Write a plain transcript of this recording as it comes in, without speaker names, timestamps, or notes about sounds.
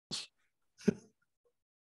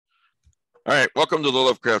All right, welcome to the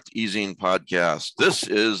Lovecraft eZine podcast. This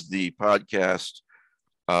is the podcast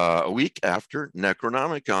a week after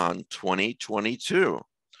NecronomiCON 2022.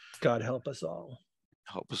 God help us all.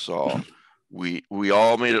 Help us all. We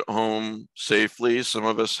all made it home safely. Some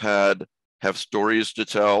of us have stories to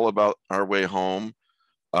tell about our way home.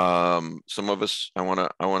 Some of us, I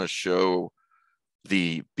want to show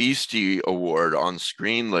the Beastie Award on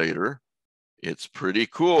screen later. It's pretty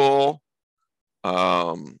cool.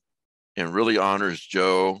 And really honors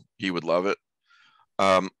Joe. He would love it.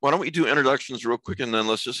 Why don't we do introductions real quick, and then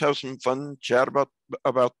let's just have some fun chat about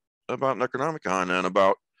NecronomiCON and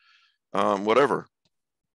about whatever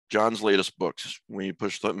John's latest books. We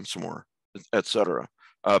push them some more, etc.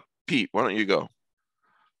 Pete, why don't you go?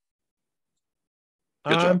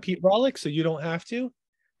 I'm Pete Rollick, so you don't have to.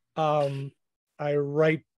 I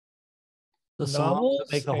write the songs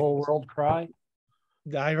that make the whole world cry.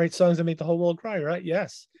 I write songs that make the whole world cry, right?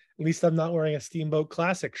 Yes. At least I'm not wearing a Steamboat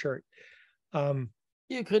Classic shirt.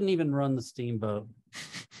 You couldn't even run the Steamboat.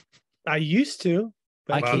 I used to.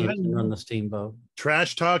 But I can't even run the Steamboat.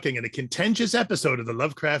 Trash talking in a contentious episode of the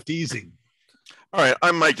Lovecraft eZine. All right,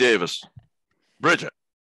 I'm Mike Davis. Bridget.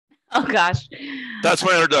 Oh, gosh. That's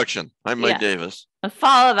my introduction. I'm Mike Davis.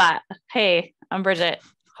 Follow that. Hey, I'm Bridget,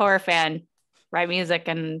 horror fan, write music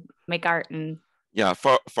and make art and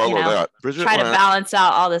follow that. Bridget, try to balance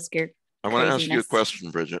out all this gear. I want to ask you a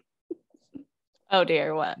question, Bridget. Oh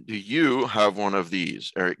dear, what? Do you have one of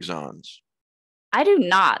these eZines? I do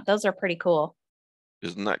not. Those are pretty cool.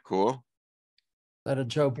 Isn't that cool? Is that a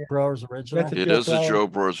Joe Bros original? It is a Joe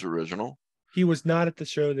Bros original. He was not at the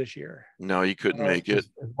show this year. No, he couldn't make it.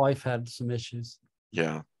 His wife had some issues.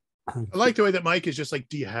 Yeah. I like the way that Mike is just like,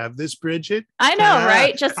 do you have this, Bridget? I know,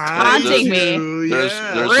 right? Just taunting me.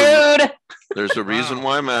 Rude. There's a reason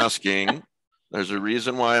why I'm asking. There's a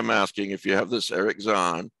reason why I'm asking if you have this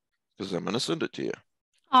eZine, because I'm going to send it to you.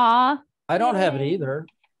 Aw. I don't have it either.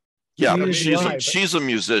 Yeah, but she's a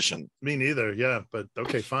musician. Me neither. Yeah, but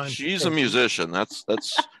okay, fine. She's a musician. That's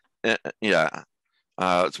yeah.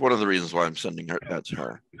 It's one of the reasons why I'm sending that to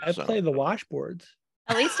her. I play the washboards.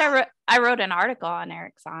 At least I wrote an article on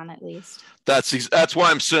eZine. At least that's why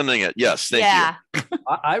I'm sending it. Yes, thank you.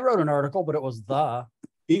 I wrote an article, but it was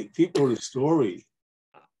Pete wrote a story.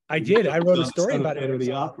 I did. I wrote a story about it.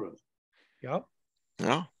 The opera. Yep.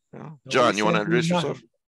 Yeah. John, you want to introduce yourself?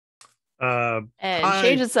 And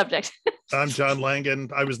change the subject. I'm John Langan.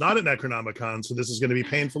 I was not at NecronomiCON, so this is going to be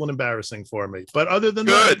painful and embarrassing for me. But other than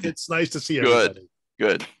that, it's nice to see everybody.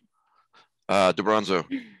 Good. DeBronzo.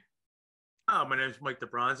 Oh, my name is Mike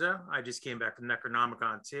DeBronzo. I just came back from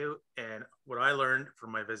NecronomiCON too, and what I learned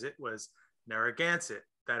from my visit was Narragansett.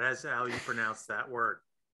 That is how you pronounce that word.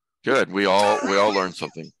 Good. We all learned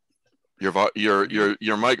something.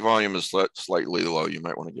 Your mic volume is slightly low. You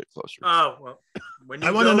might want to get closer. Oh well. When you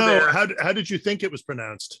I want to know how did you think it was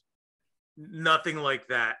pronounced? Nothing like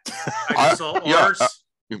that. I just saw R's.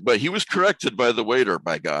 But he was corrected by the waiter.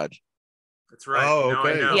 By God. That's right. Oh,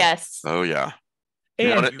 okay. Yes. Oh yeah.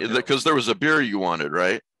 Because there was a beer you wanted,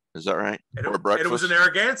 right? Is that right? Or breakfast? It was a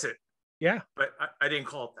Narragansett. Yeah. But I didn't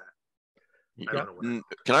call it that. I don't know.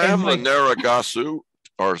 Can I have a Narragansett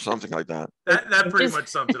or something like that? That pretty much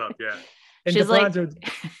sums it up, yeah. And she's like,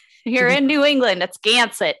 you're in New England. It's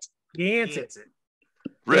Gansett. Gansett.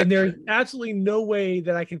 And there's absolutely no way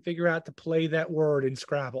that I can figure out to play that word in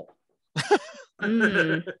Scrabble. Give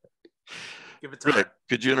it time. Rick,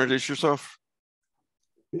 could you introduce yourself?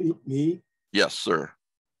 Me? Yes, sir.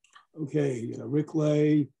 Okay, Rick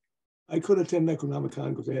Lay. I couldn't attend NecronomiCON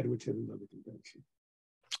because I had to attend another convention.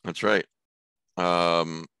 That's right.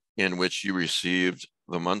 In which you received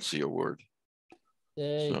the Muncie Award.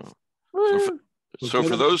 Yay. So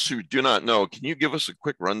for those who do not know, can you give us a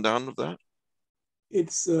quick rundown of that?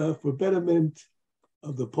 It's for betterment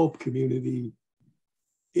of the pulp community.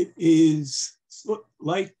 It is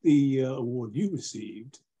like the award you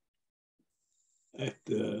received at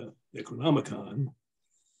NecronomiCON.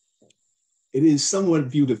 It is somewhat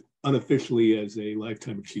viewed unofficially as a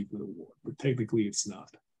Lifetime Achievement Award, but technically it's not.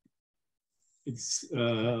 It's a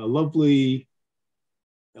lovely,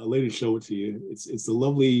 I'll later show it to you. It's a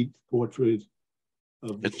lovely portrait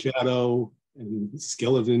of the shadow and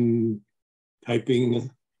skeleton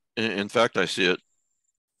typing. In fact, I see it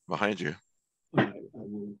behind you. All right, I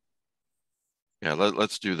will. Yeah,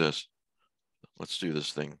 let's do this. Let's do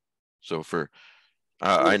this thing. So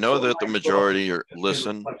I know that the majority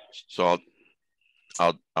listen, so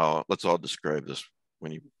I'll let's all describe this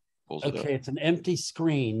when he pulls it up. Okay, it's an empty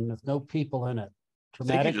screen with no people in it. I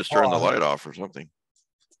think you just turn the light off or something.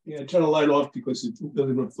 Yeah, turn the light off because it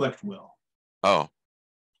doesn't reflect well. Oh,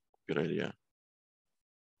 good idea.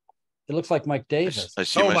 It looks like Mike Davis. I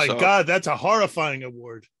see Oh myself. my God, that's a horrifying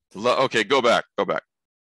award. Okay, go back a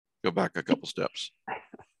couple steps.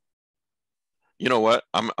 You know what?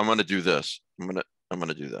 I'm going to do this. I'm going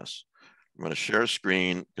to do this. I'm going to share a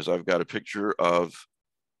screen because I've got a picture of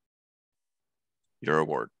your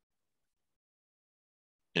award.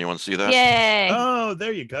 Anyone see that? Yay. Oh,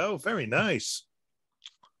 there you go. Very nice.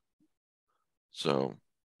 So,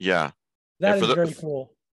 yeah. That And is very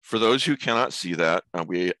cool. For those who cannot see that,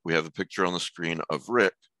 we have a picture on the screen of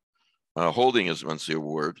Rick holding his Muncie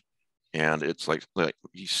Award, and it's like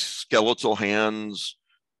skeletal hands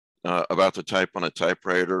about to type on a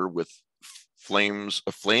typewriter with flames,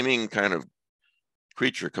 a flaming kind of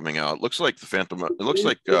creature coming out. It looks like the Phantom. It looks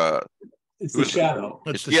like it's the shadow.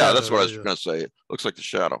 That's what I was going to say. It looks like the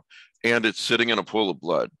shadow, and it's sitting in a pool of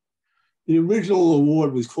blood. The original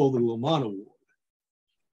award was called the Lamont Award.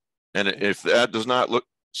 And if that does not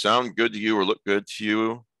sound good to you or look good to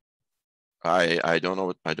you, I don't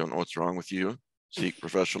know what's wrong with you. Seek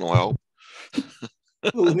professional help. A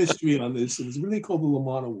little history on this. It was really called the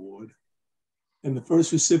Lamont Award. And the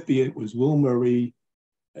first recipient was Will Murray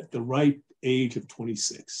at the ripe age of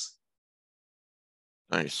 26.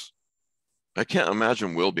 Nice. I can't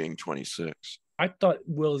imagine Will being 26. I thought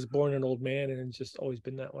Will is born an old man and it's just always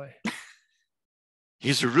been that way.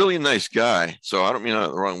 He's a really nice guy. So I don't mean that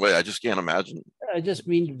the wrong way. I just can't imagine. I just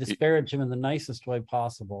mean to disparage him in the nicest way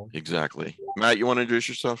possible. Exactly. Matt, you want to introduce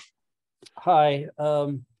yourself? Hi.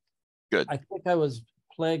 Good. I think I was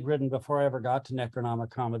plague-ridden before I ever got to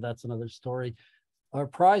NecronomiCON, but that's another story. Our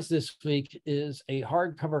prize this week is a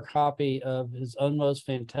hardcover copy of his own most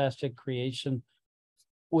fantastic creation,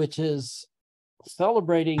 which is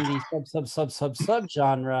celebrating the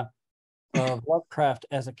subgenre of Lovecraft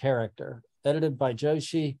as a character, edited by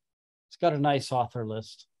Joshi. It's got a nice author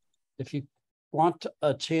list. If you want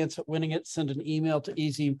a chance at winning it, send an email to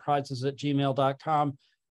ezineprizes@gmail.com.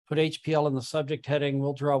 Put HPL in the subject heading.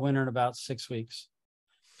 We'll draw a winner in about 6 weeks.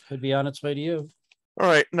 Could be on its way to you. All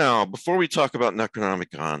right. Now, before we talk about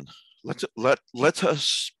NecronomiCON, let us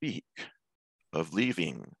speak of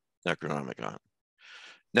leaving NecronomiCON.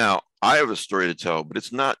 Now, I have a story to tell, but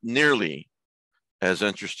it's not nearly as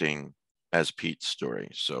interesting as Pete's story.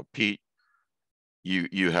 So, Pete,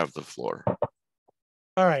 you have the floor.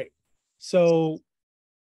 All right. So,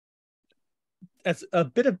 as a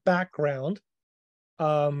bit of background,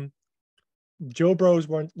 Joe Bros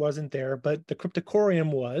wasn't there, but the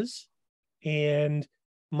Cryptocorium was, and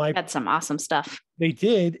had some awesome stuff. They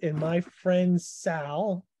did, and my friend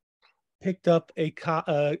Sal picked up a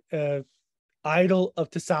idol of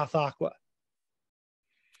South Aqua.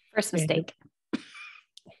 First mistake.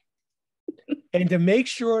 And to make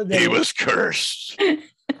sure that he was cursed,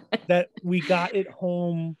 that we got it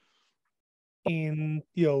home in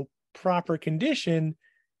proper condition,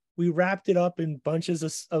 we wrapped it up in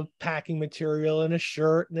bunches of packing material and a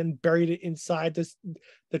shirt, and then buried it inside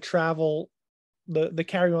the travel, the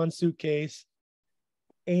carry-on suitcase,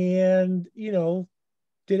 and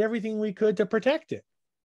did everything we could to protect it.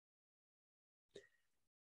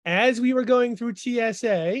 As we were going through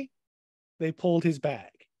TSA, they pulled his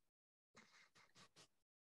bag.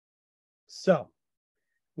 So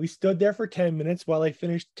we stood there for 10 minutes while I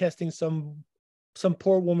finished testing some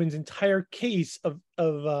poor woman's entire case of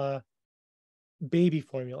baby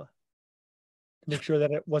formula to make sure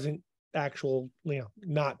that it wasn't actual,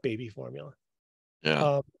 not baby formula.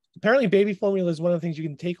 Yeah. Apparently baby formula is one of the things you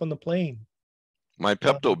can take on the plane. My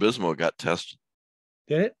Pepto-Bismol got tested.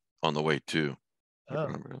 Did it? On the way too. Oh.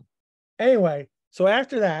 Anyway, so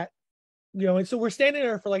after that, and so we're standing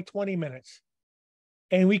there for like 20 minutes,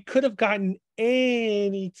 and we could have gotten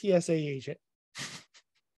any TSA agent,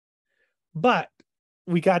 but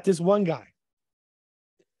we got this one guy,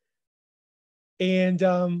 and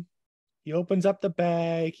he opens up the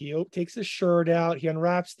bag, he takes the shirt out, he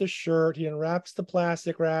unwraps the shirt, he unwraps the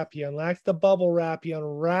plastic wrap, he unwraps the bubble wrap, he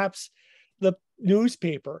unwraps the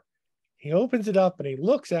newspaper, he opens it up, and he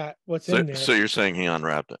looks at what's in there. So you're saying he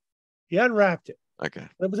unwrapped it? He unwrapped it. Okay.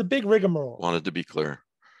 It was a big rigmarole. Wanted to be clear.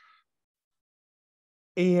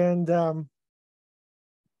 And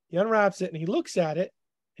he unwraps it, and he looks at it,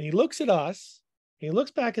 and he looks at us, and he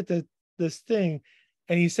looks back at this thing,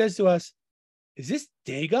 and he says to us, "Is this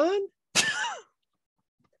Dagon?"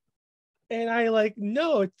 And I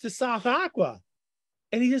no, it's the South Aqua.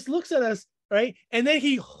 And he just looks at us, right? And then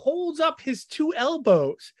he holds up his two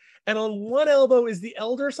elbows, and on one elbow is the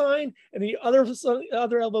elder sign, and the other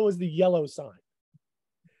elbow is the yellow sign.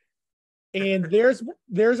 And there's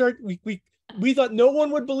our we thought no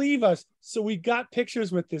one would believe us, so we got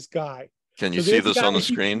pictures with this guy. Can you see this on the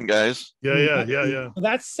screen, guys? Yeah.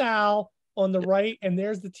 That's Sal. on the right, and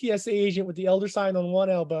there's the TSA agent with the elder sign on one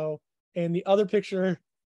elbow, and the other picture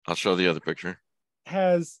I'll show the other picture.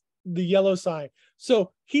 has the yellow sign.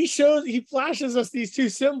 So he flashes us these two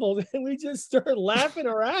symbols, and we just start laughing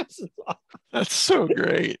our asses off. That's so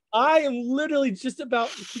great. I am literally just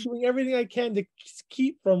about doing everything I can to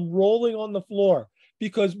keep from rolling on the floor,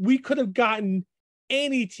 because we could have gotten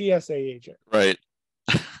any TSA agent. Right.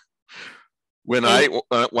 When I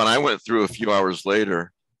went through a few hours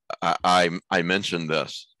later, I mentioned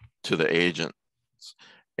this to the agent,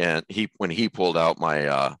 and when he pulled out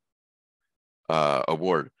my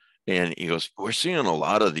award, and he goes, "We're seeing a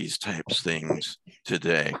lot of these types things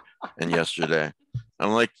today and yesterday."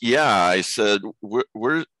 I'm like, "Yeah," I said,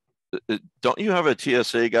 "We're don't you have a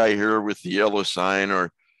TSA guy here with the yellow sign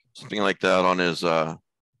or something like that on his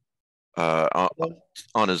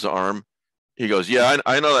arm?" He goes, "Yeah,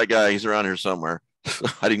 I know that guy. He's around here somewhere."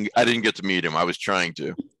 I didn't get to meet him. I was trying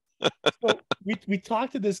to. So we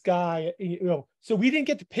talked to this guy, so we didn't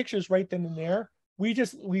get the pictures right then and there. We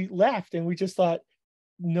left, and we just thought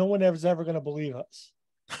no one was ever going to believe us.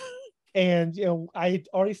 And I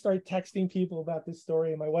already started texting people about this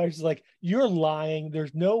story, and my wife's like, "You're lying.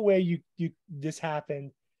 There's no way you this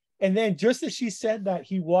happened." And then just as she said that,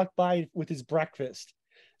 he walked by with his breakfast.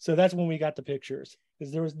 So that's when we got the pictures,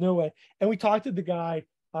 because there was no way. And we talked to the guy.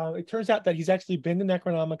 It turns out that he's actually been to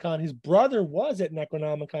NecronomiCon. His brother was at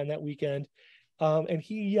NecronomiCon that weekend, and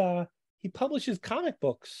he publishes comic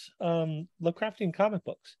books, Lovecraftian comic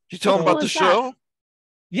books. Did you tell him about the show?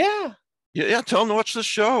 Yeah. Yeah. Tell him to watch the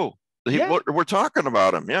show. We're talking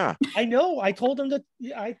about him. Yeah. I know. I told him that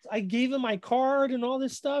I gave him my card and all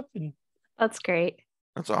this stuff, and That's great.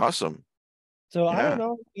 That's awesome. So Yeah. I don't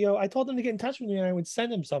know. I told him to get in touch with me, and I would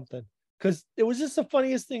send him something, because it was just the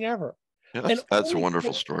funniest thing ever. Yeah, that's a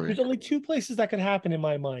wonderful story. There's only two places that could happen in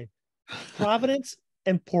my mind: Providence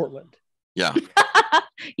and Portland. Yeah.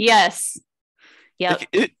 Yes. Yeah.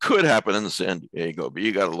 It could happen in San Diego, but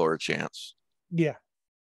you got a lower chance. Yeah.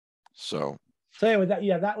 So anyway,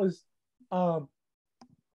 that was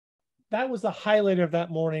the highlight of that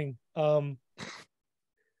morning. For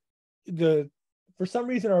some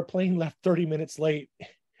reason our plane left 30 minutes late,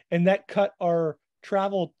 and that cut our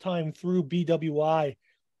travel time through BWI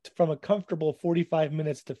from a comfortable 45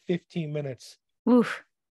 minutes to 15 minutes. Oof.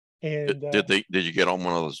 And did you get on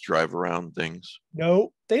one of those drive around things?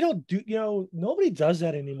 No, they don't do. Nobody does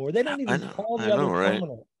that anymore. They don't even call the other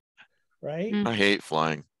terminal, right? I hate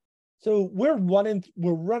flying. So we're running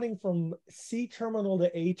from C terminal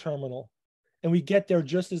to A terminal, and we get there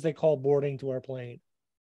just as they call boarding to our plane.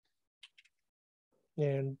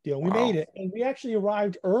 And we made it, and we actually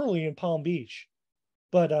arrived early in Palm Beach,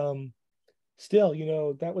 but still,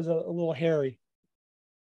 that was a little hairy.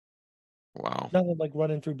 Wow. Nothing like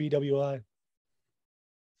running through BWI.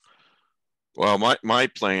 Well, my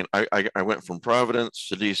plane, I went from Providence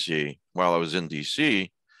to DC. While I was in DC,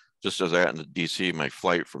 just as I got into DC, my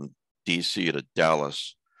flight from DC to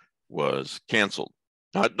Dallas was canceled.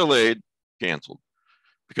 Not delayed, canceled.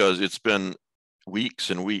 Because it's been weeks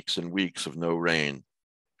and weeks and weeks of no rain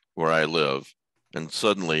where I live. And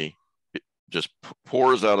suddenly it just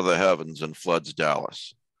pours out of the heavens and floods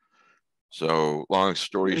Dallas. So long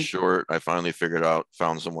story short, I finally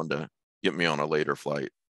found someone to get me on a later flight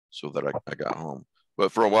so that I got home.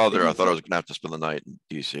 But for a while there, I thought I was going to have to spend the night in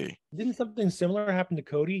DC. Didn't something similar happen to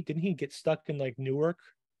Cody? Didn't he get stuck in like Newark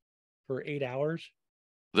for 8 hours?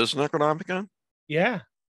 This NecronomiCON? Yeah.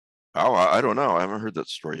 Oh, I don't know. I haven't heard that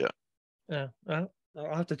story yet. Yeah,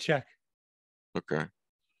 I'll have to check. Okay.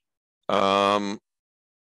 All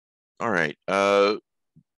right.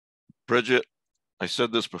 Bridget, I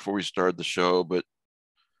said this before we started the show, but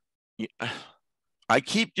I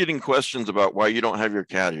keep getting questions about why you don't have your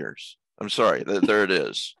cat ears. I'm sorry. There it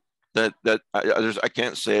is. I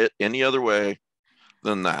can't say it any other way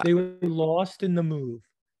than that. They were lost in the move.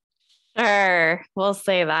 Sure, we'll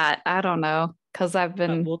say that. I don't know, because I've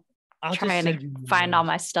been trying to find all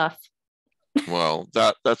my stuff. Well,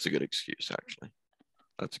 that's a good excuse, actually.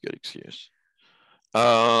 That's a good excuse.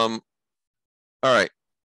 All right.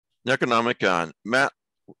 NecronomiCON. Matt,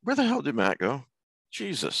 where the hell did Matt go?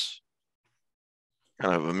 Jesus.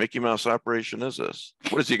 Kind of a Mickey Mouse operation is this?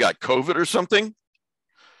 What has he got? COVID or something?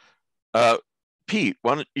 Pete,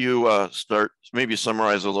 why don't you start, maybe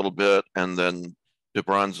summarize a little bit, and then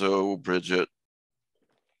DeBronzo, Bridget,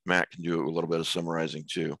 Matt can do a little bit of summarizing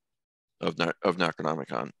too of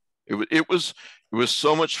NecronomiCON. It was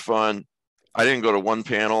so much fun. I didn't go to one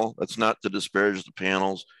panel. That's not to disparage the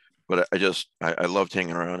panels, but I loved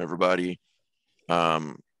hanging around everybody.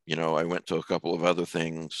 I went to a couple of other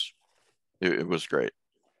things. It was great.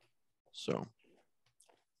 So.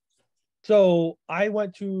 So I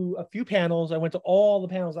went to a few panels. I went to all the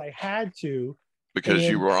panels I had to. Because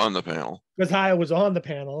you were on the panel. Because I was on the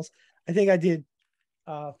panels. I think I did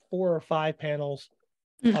 4 or 5 panels.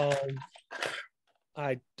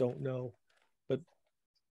 I don't know. But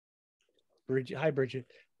Bridget, hi Bridget.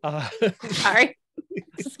 Sorry.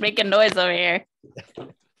 Just making noise over here.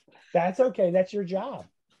 That's okay. That's your job.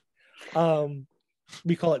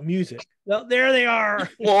 We call it music. Well, there they are.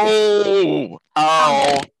 Whoa!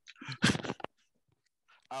 Ow!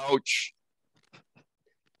 Ouch!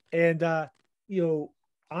 And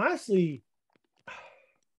honestly,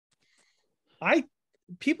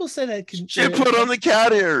 people said that she put on the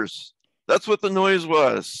cat ears. That's what the noise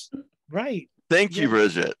was. Right. Thank you,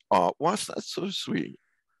 Bridget. Oh, that's so sweet.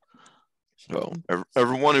 So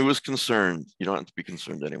everyone who was concerned, you don't have to be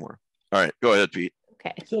concerned anymore. All right, go ahead, Pete.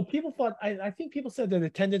 Okay. So people thought, I think people said that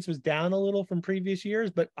attendance was down a little from previous years,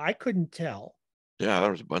 but I couldn't tell. Yeah, there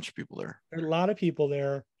was a bunch of people there. There were a lot of people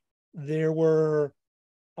there. There were,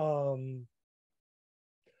 the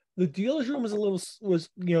dealer's room was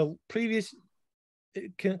previous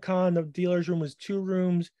con of dealer's room was 2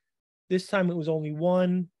 rooms. This time it was only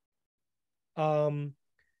 1.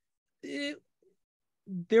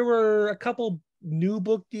 There were a couple new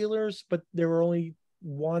book dealers, but there were only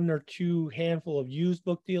 1 or 2 handful of used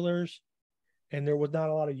book dealers, and there was not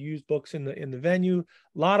a lot of used books in the venue.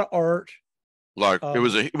 A lot of art.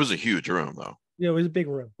 It was a huge room though. Yeah, it was a big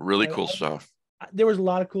room. Really cool stuff. There was a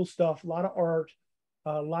lot of cool stuff, a lot of art,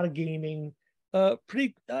 a lot of gaming.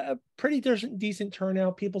 Pretty decent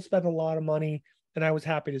turnout. People spent a lot of money, and I was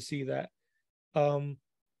happy to see that.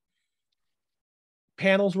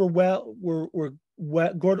 Panels were well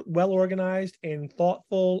organized and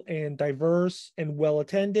thoughtful and diverse and well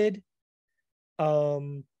attended.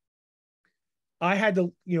 I had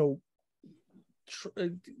to,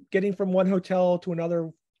 getting from one hotel to another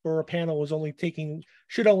for a panel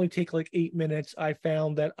should only take like 8 minutes. I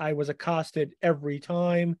found that I was accosted every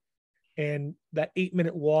time, and that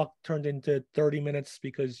 8-minute walk turned into 30 minutes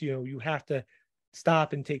because you have to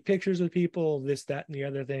stop and take pictures with people, this, that, and the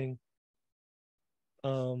other thing.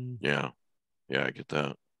 Yeah, I get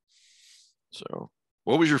that. So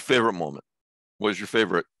what was your favorite moment? What was your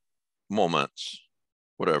favorite moments?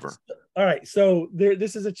 Whatever. All right, so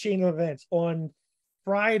this is a chain of events. On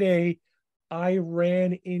Friday, I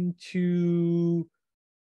ran into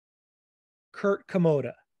Kurt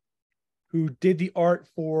Komoda, who did the art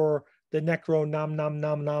for the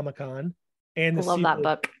NecronomiCON, and the love that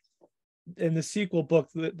book. And the sequel book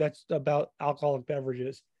that's about alcoholic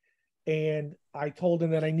beverages. And I told him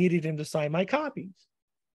that I needed him to sign my copies.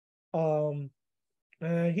 He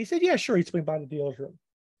said, yeah, sure. He'd swing by the dealer's room.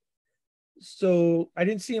 So I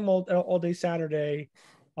didn't see him all day Saturday.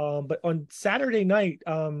 But on Saturday night,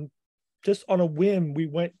 just on a whim, we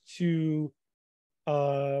went to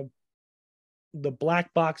the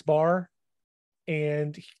Black Box Bar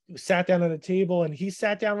and sat down at a table, and he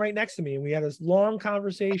sat down right next to me, and we had this long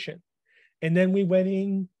conversation. And then we went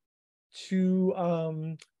in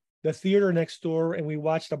to the theater next door, and we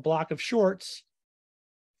watched a block of shorts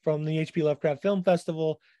from the H.P. Lovecraft Film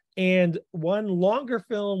Festival and one longer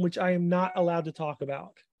film, which I am not allowed to talk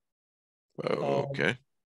about. Oh, okay.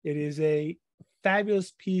 It is a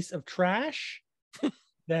fabulous piece of trash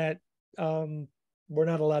that we're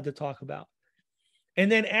not allowed to talk about.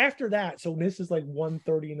 And then after that, so this is like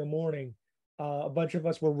 1:30 in the morning, a bunch of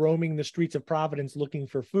us were roaming the streets of Providence looking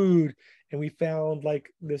for food, and we found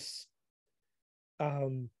like this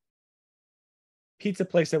pizza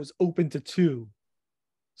place that was open to 2.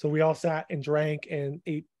 So we all sat and drank and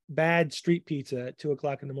ate bad street pizza at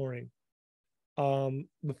 2:00 in the morning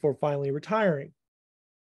before finally retiring.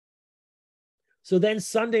 So then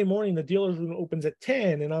Sunday morning, the dealer's room opens at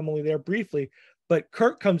 10, and I'm only there briefly. But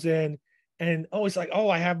Kurt comes in, and it's like,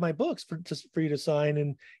 I have my books for you to sign.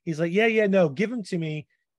 And he's like, yeah, no, give them to me.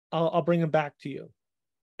 I'll bring them back to you.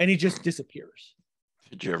 And he just disappears.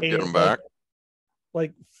 Did you ever get them back?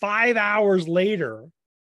 Like 5 hours later,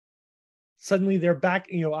 suddenly they're back.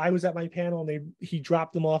 I was at my panel, and he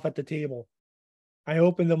dropped them off at the table. I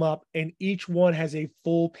opened them up, and each one has a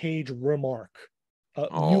full page remark.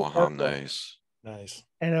 How nice. Nice.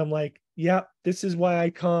 And I'm like, yep, this is why I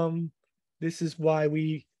come. This is why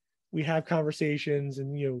we have conversations.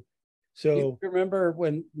 And so you remember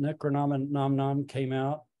when NecronomiCON came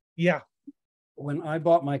out? Yeah. When I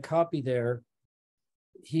bought my copy there,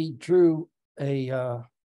 he drew a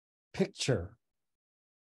picture,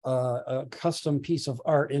 a custom piece of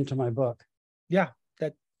art into my book. Yeah.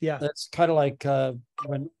 That's kind of like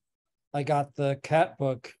when I got the cat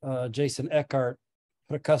book, Jason Eckhart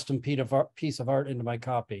put a custom piece of art into my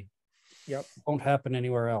copy. Yep. Won't happen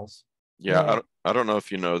anywhere else. Yeah, I don't know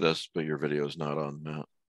if you know this, but your video is not on, Matt.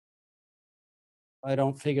 I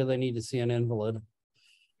don't figure they need to see an invalid.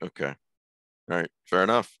 Okay. All right. Fair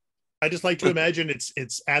enough. I just like to imagine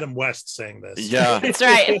it's Adam West saying this. Yeah, That's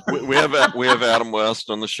right. we have Adam West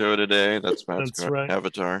on the show today. That's Matt's right.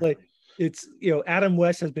 avatar. Like it's Adam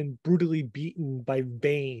West has been brutally beaten by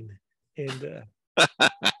Bane, and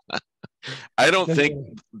I don't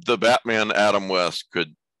think the Batman Adam West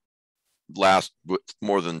could last with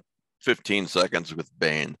more than 15 seconds with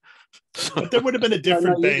Bane. So, but there would have been a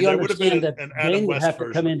different Bane. There would have been an Adam Bane would West have to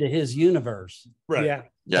version. come into his universe. Right. Yeah.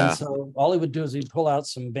 yeah. And so all he would do is he'd pull out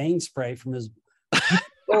some Bane spray from his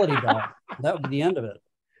utility belt. That would be the end of it.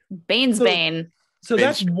 Bane's Bane. So Bane,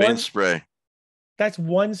 that's Bane one spray. That's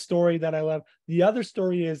one story that I love. The other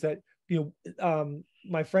story is that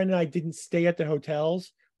my friend and I didn't stay at the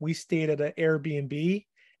hotels. We stayed at an Airbnb,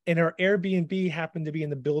 and our Airbnb happened to be in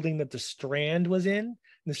the building that the Strand was in. And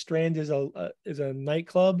the Strand is a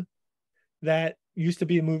nightclub that used to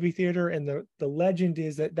be a movie theater, and the legend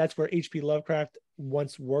is that that's where H.P. Lovecraft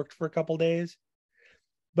once worked for a couple days.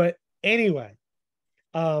 But anyway,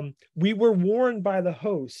 we were warned by the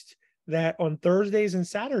host that on Thursdays and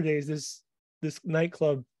Saturdays this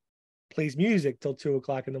nightclub plays music till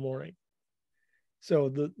 2:00 in the morning. So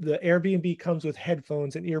the Airbnb comes with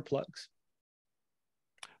headphones and earplugs.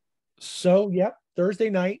 So yep, Thursday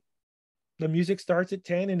night, the music starts at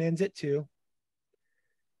 10 and ends at 2.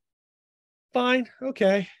 Fine,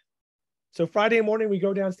 okay. So Friday morning we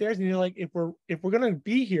go downstairs, and you're like, if we're gonna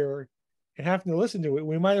be here and having to listen to it,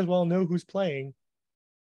 we might as well know who's playing.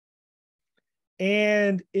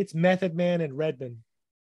 And it's Method Man and Redman.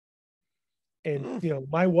 And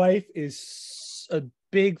my wife is a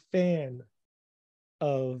big fan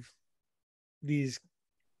of these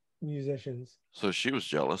musicians. So she was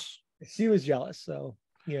jealous. She was jealous. So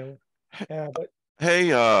but hey,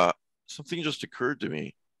 something just occurred to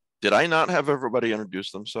me. Did I not have everybody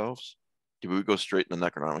introduce themselves? Did we go straight into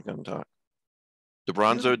NecronomiCON talk?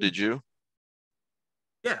 DeBronzo, did you?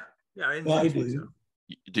 Yeah, I did. So.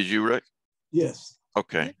 Did you, Rick? Yes.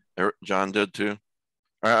 Okay. John did too.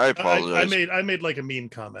 I apologize. I made like a mean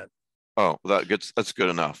comment. Oh, that's good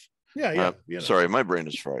enough. Yeah. Sorry, my brain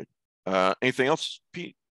is fried. Anything else,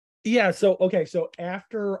 Pete? Yeah. So okay. So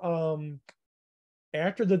after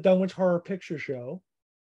the Dunwich Horror Picture Show,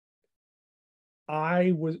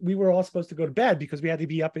 we were all supposed to go to bed because we had to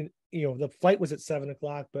be up in the flight was at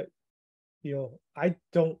 7:00, but I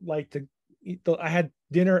don't like to eat. I had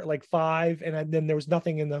dinner at like 5, and then there was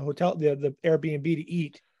nothing in the hotel, the Airbnb to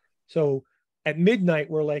eat. So at midnight,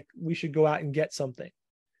 we're like, we should go out and get something.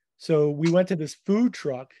 So we went to this food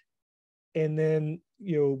truck, and then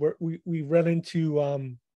we run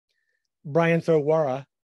into Brian Thowara,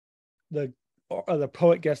 the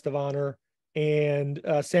poet guest of honor, and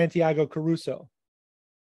Santiago Caruso,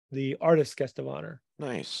 the artist guest of honor.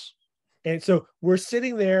 Nice. And so we're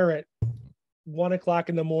sitting there at 1:00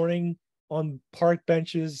 in the morning on park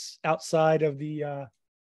benches outside of the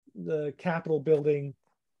Capitol building,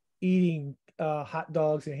 eating hot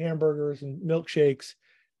dogs and hamburgers and milkshakes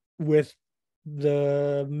with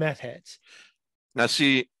the meth heads. Now,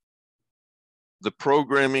 see, the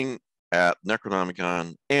programming at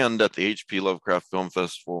NecronomiCON and at the H.P. Lovecraft Film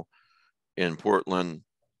Festival in Portland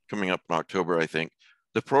coming up in October, I think,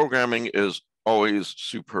 the programming is always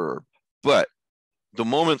superb. But the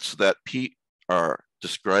moments that Pete are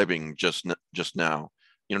describing just now,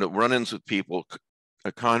 run-ins with people,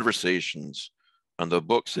 conversations on the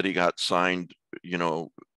books that he got signed,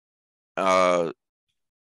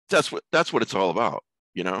 that's what it's all about,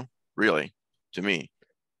 really, to me.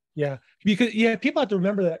 Yeah, because people have to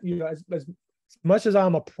remember that as much as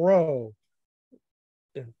I'm a pro,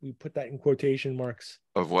 and we put that in quotation marks.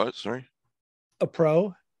 Of what? Sorry. A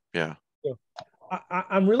pro. Yeah.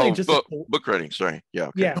 I'm really just book writing. Sorry. Yeah.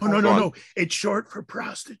 Okay. Yeah. No. It's short for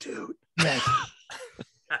prostitute. Yes.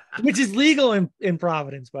 Which is legal in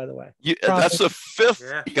Providence, by the way. That's the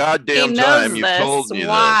 5th goddamn time you've told me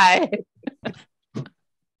why? This.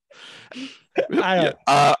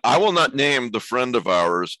 I will not name the friend of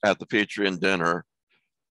ours at the Patreon dinner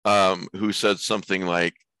who said something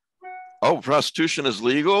like, "Oh, prostitution is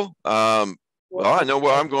legal." Well, I know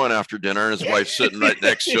where I'm going after dinner, and his wife's sitting right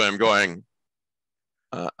next to him, going,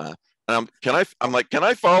 "Can I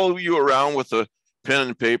follow you around with a pen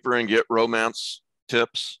and paper and get romance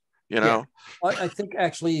tips?" Yeah. I think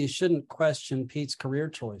actually you shouldn't question Pete's career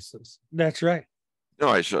choices. That's right. No,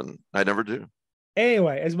 I shouldn't. I never do.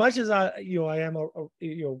 Anyway, as much as I am a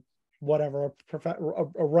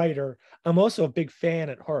writer, I'm also a big fan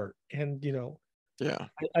at heart, and yeah,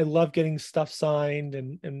 I love getting stuff signed,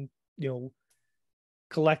 and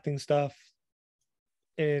collecting stuff,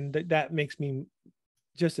 and that makes me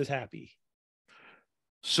just as happy.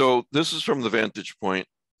 So this is from the vantage point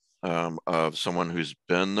of someone who's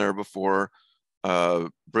been there before.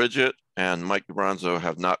 Bridget and Mike DeBronzo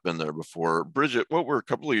have not been there before. Bridget, what were a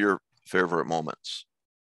couple of your favorite moments?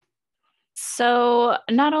 So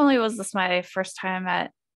not only was this my first time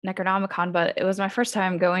at NecronomiCON, but it was my first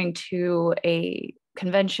time going to a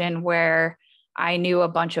convention where I knew a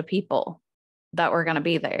bunch of people that were going to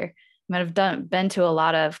be there. I might have been to a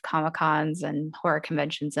lot of Comic-Cons and horror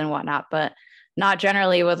conventions and whatnot, but not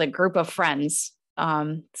generally with a group of friends.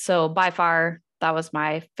 So by far, that was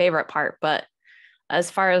my favorite part. But as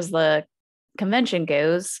far as the convention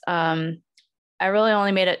goes, I really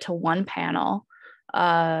only made it to one panel,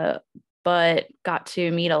 but got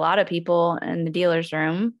to meet a lot of people in the dealer's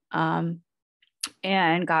room,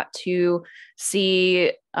 and got to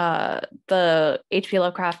see the HP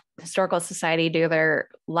Lovecraft Historical Society do their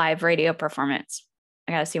live radio performance.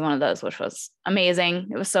 I got to see one of those, which was amazing.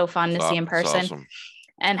 It was so fun to see in person. Awesome.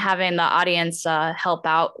 And having the audience help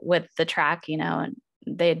out with the track, and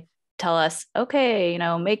they'd tell us, okay,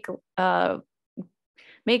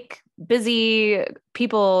 make busy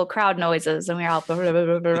people crowd noises, and we were all so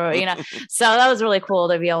that was really cool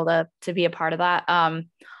to be able to be a part of that.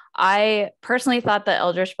 I personally thought the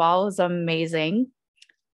Eldritch Ball was amazing.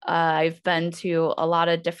 I've been to a lot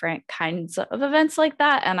of different kinds of events like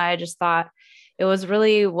that, and I just thought it was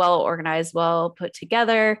really well organized, well put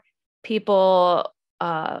together. People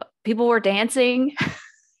were dancing.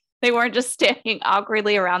 They weren't just standing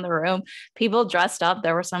awkwardly around the room. People dressed up.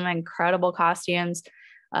 There were some incredible costumes.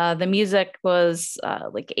 The music was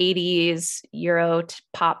like 80s Euro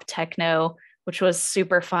pop techno, which was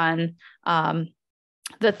super fun.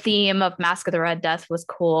 The theme of Mask of the Red Death was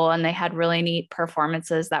cool, and they had really neat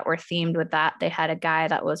performances that were themed with that. They had a guy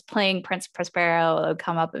that was playing Prince Prospero that would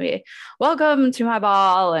come up and be, "Welcome to my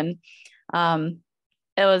ball," and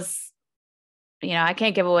it was, I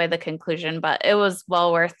can't give away the conclusion, but it was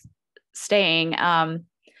well worth staying.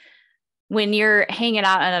 When you're hanging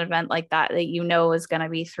out at an event like that is going to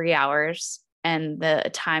be 3 hours, and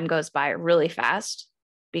the time goes by really fast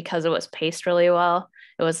because it was paced really well.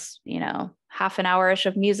 It was, half an hour-ish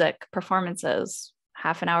of music performances,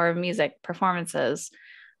 half an hour of music performances.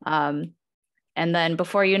 And then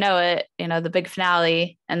before you know it, the big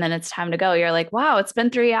finale, and then it's time to go. You're like, wow, it's been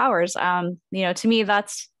 3 hours. To me,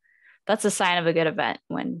 that's a sign of a good event,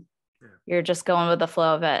 when you're just going with the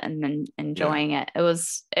flow of it and then enjoying it. It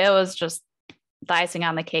was just the icing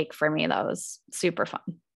on the cake for me. That was super fun.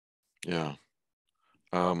 Yeah.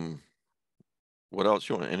 What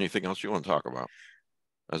else anything else you want to talk about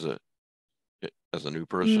as a new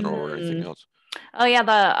person or anything else? Oh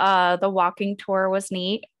yeah. The walking tour was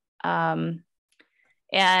neat. And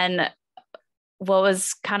what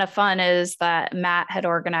was kind of fun is that Matt had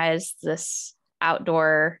organized this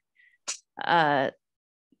outdoor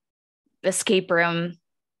escape room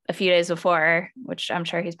a few days before, which I'm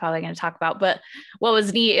sure he's probably going to talk about. But what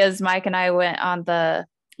was neat is my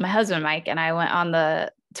husband Mike and I went on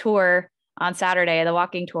the tour on Saturday, the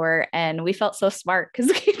walking tour, and we felt so smart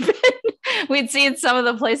because we'd seen some of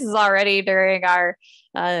the places already during our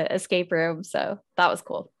escape room. So that was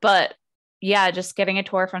cool. But yeah, just getting a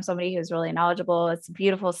tour from somebody who's really knowledgeable. It's a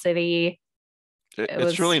beautiful city.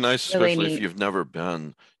 It's really nice, especially if you've never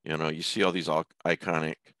been. You see all these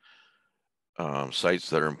iconic sites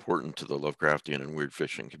that are important to the Lovecraftian and weird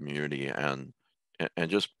fiction community, and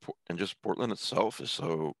just Portland itself is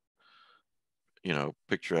so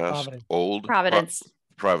picturesque. Providence.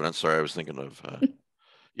 Sorry, I was thinking of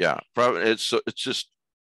Providence. It's just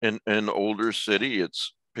an older city.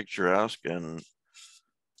 It's picturesque, and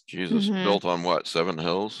Jesus, built on what, 7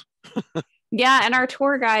 hills? Yeah, and our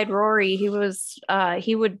tour guide Rory, he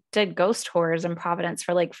did ghost tours in Providence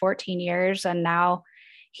for like 14 years, and now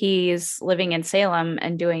he's living in Salem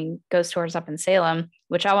and doing ghost tours up in Salem,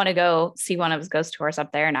 which I want to go see one of his ghost tours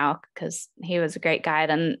up there now, because he was a great guide.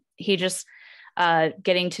 And he just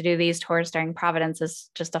getting to do these tours during Providence is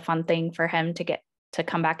just a fun thing for him to get to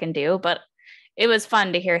come back and do. But it was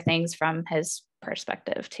fun to hear things from his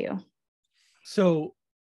perspective too. So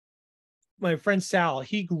my friend Sal,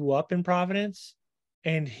 he grew up in Providence,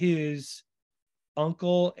 and his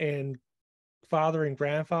uncle and father and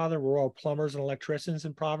grandfather were all plumbers and electricians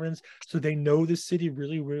in Providence, so they know the city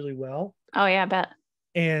really, really well. Oh yeah, I bet.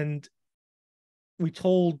 And we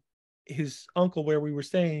told his uncle where we were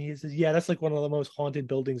staying. He says, "Yeah, that's like one of the most haunted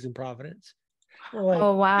buildings in Providence." We're like,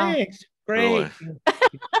 "Oh wow, thanks, great." Really?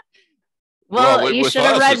 Well, you should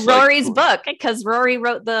have read Rory's book, because Rory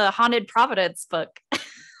wrote the Haunted Providence book.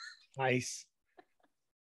 Nice.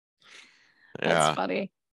 That's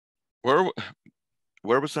funny. Where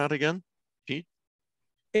was that again, Pete?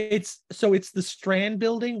 It's the Strand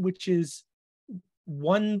building, which is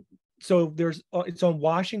one. So it's on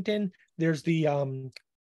Washington. There's the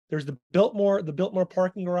Biltmore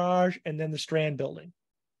parking garage, and then the Strand building.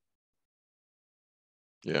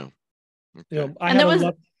 Yeah. Okay. You know,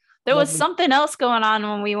 and there was something else going on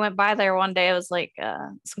when we went by there one day. It was like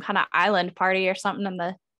some kind of island party or something in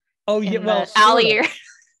the alley.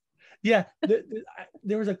 Yeah,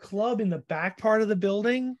 there was a club in the back part of the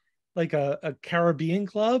building, like a Caribbean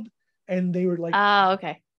club, and they were like,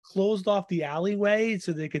 closed off the alleyway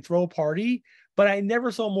so they could throw a party. But I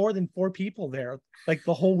never saw more than 4 people there, like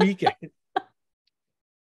the whole weekend.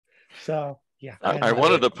 So yeah, I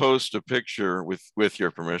wanted to post a picture with your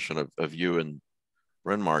permission of you and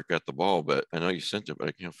Renmark at the ball, but I know you sent it, but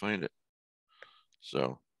I can't find it.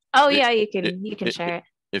 So. You can share it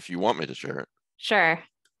if you want me to share it. Sure.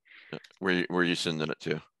 Where are you sending it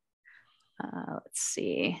to? Let's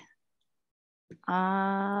see.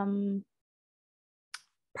 Probably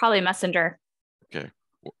Messenger. Okay.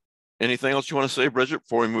 Anything else you want to say, Bridget,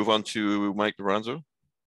 before we move on to Mike DeBronzo?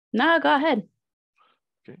 No, go ahead.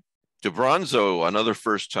 Okay. DeBronzo, another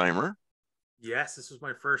first timer. Yes, this was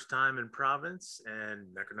my first time in Providence and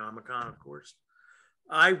NecronomiCON, of course.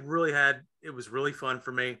 It was really fun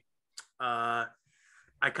for me. I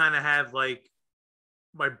kind of have like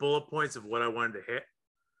my bullet points of what I wanted to hit.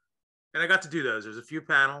 And I got to do those. There's a few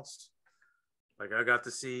panels. Like I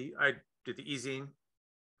did the eZine.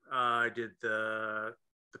 I did the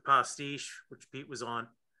pastiche, which Pete was on.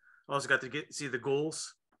 I also got to see the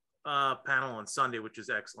ghouls panel on Sunday, which is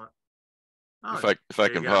excellent. If I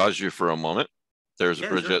can pause you for a moment, there's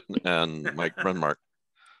Bridget sure. and Mike Renmark.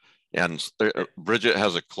 And Bridget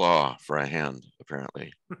has a claw for a hand,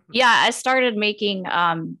 apparently. Yeah, I started making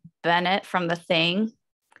Bennett from The Thing.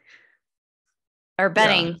 Or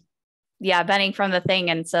Benning. Yeah, Benning from The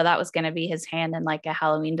Thing. And so that was going to be his hand in like a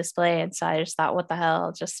Halloween display. And so I just thought, what the hell?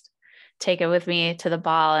 I'll just take it with me to the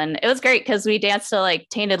ball. And it was great because we danced to like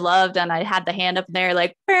Tainted Loved and I had the hand up there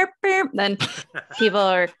like, burp, burp. Then people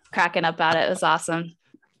are cracking up at it. It was awesome.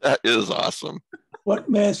 That is awesome. What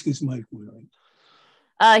mask is Mike wearing?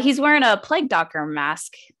 He's wearing a Plague Doctor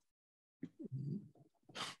mask.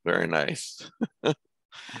 Very nice.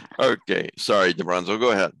 Okay. Sorry, DeBronzo,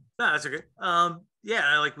 go ahead. No, that's okay.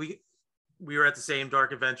 Like we were at the same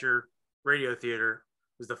Dark Adventure radio theater.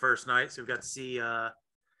 It was the first night. So we got to see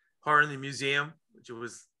Horror in the Museum, which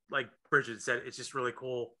was like Bridget said, it's just really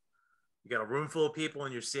cool. You got a room full of people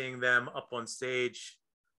and you're seeing them up on stage,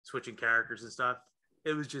 switching characters and stuff.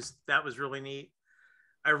 That was really neat.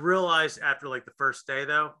 I realized after like the first day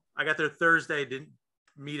though, I got there Thursday, didn't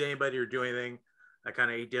meet anybody or do anything. I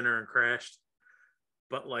kind of ate dinner and crashed.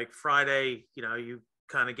 But like Friday, you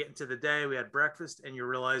kind of get into the day, we had breakfast and you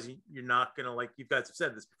realize you're not going to, like you guys have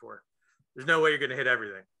said this before, there's no way you're going to hit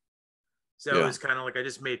everything. So it was kind of like, I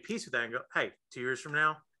just made peace with that and go, hey, 2 years from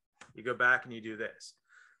now, you go back and you do this.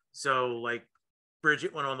 So like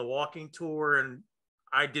Bridget went on the walking tour and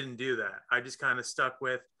I didn't do that. I just kind of stuck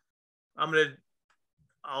with,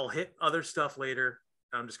 I'll hit other stuff later.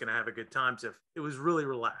 I'm just going to have a good time. So it was really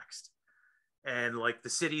relaxed. And like the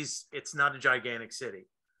cities, it's not a gigantic city.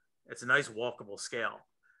 It's a nice walkable scale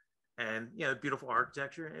and, beautiful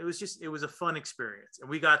architecture. It was a fun experience. And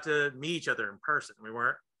we got to meet each other in person.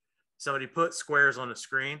 Somebody put squares on a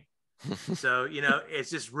screen. So, it's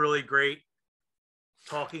just really great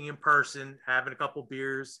talking in person, having a couple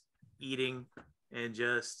beers, eating, and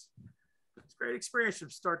it's a great experience from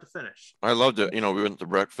start to finish. I loved it. We went to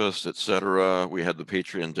breakfast, etc. We had the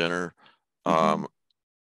Patreon dinner.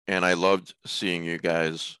 And I loved seeing you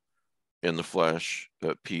guys in the flesh,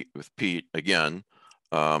 with Pete again.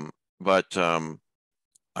 But I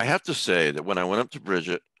have to say that when I went up to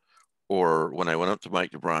Bridget or when I went up to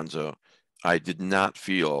Mike DeBronzo, I did not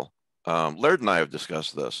feel, Laird and I have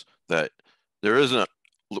discussed this, that there isn't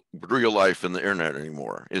real life in the internet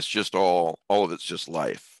anymore. It's just all of it's just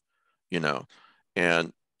life,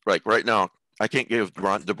 and like right now, I can't give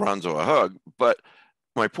DeBronzo a hug, but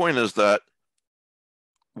my point is that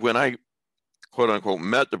when I quote unquote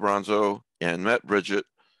met DeBronzo and met Bridget,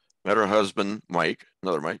 met her husband, Mike,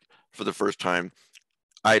 another Mike, for the first time,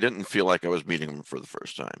 I didn't feel like I was meeting him for the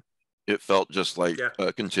first time. It felt just like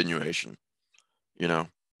a continuation,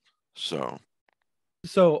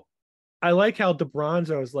 So I like how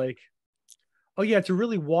DeBronzo is like, oh yeah, it's a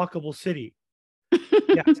really walkable city.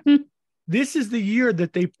 Yeah. This is the year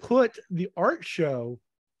that they put the art show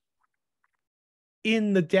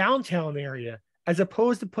in the downtown area, as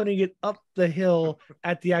opposed to putting it up the hill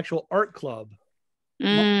at the actual art club.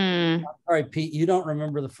 Mm. All right, Pete, you don't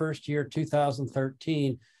remember the first year,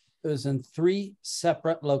 2013. It was in 3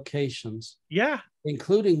 separate locations. Yeah.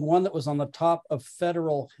 Including one that was on the top of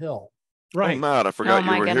Federal Hill. Right. Oh, Matt, I forgot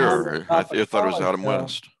you were here. I thought it was out in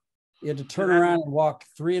West. You had to turn around and walk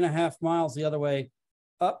 3.5 miles the other way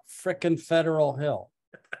up frickin' Federal Hill.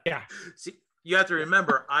 Yeah. See, you have to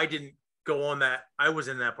remember, I didn't go on that. I was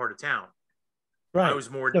in that part of town. Right. I was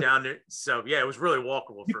more down there. So yeah, it was really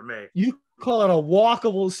walkable for me. You call it a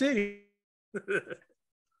walkable city.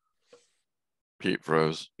 Pete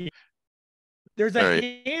froze. There's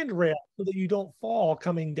a handrail so that you don't fall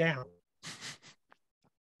coming down.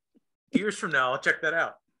 Years from now, I'll check that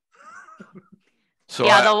out. So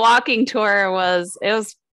yeah, the walking tour was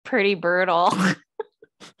pretty brutal.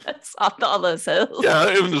 That's off all those hills. Yeah,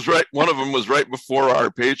 it was right. One of them was right before our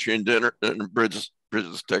Patreon dinner, and Bridget's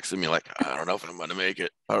texting me like, I don't know if I'm going to make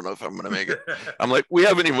it. I don't know if I'm going to make it. I'm like, we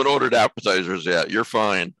haven't even ordered appetizers yet. You're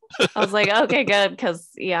fine. I was like, okay, good. Because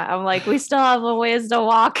I'm like, we still have a ways to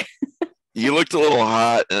walk. You looked a little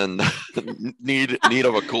hot and need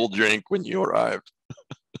of a cool drink when you arrived.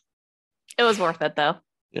 It was worth it though.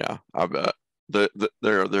 Yeah, I bet.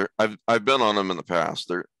 They're I've been on them in the past.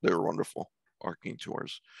 They're wonderful walking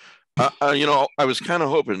tours. I was kind of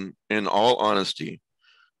hoping, in all honesty,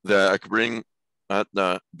 that I could bring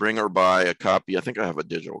or buy a copy. I think I have a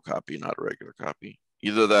digital copy, not a regular copy.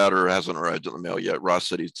 Either that or it hasn't arrived in the mail yet. Ross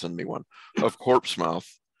said he'd send me one of Corpse Mouth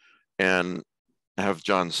and have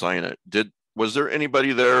John sign it. Was there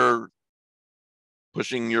anybody there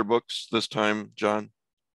pushing your books this time, John?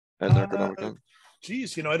 At NecronomiCON?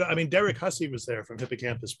 Geez, I mean, Derek Hussey was there from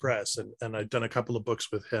Hippocampus Press, and I'd done a couple of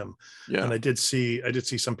books with him. Yeah. And I did see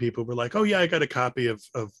some people were like, oh yeah, I got a copy of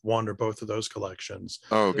one or both of those collections.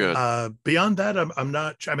 Oh, good. Beyond that, I'm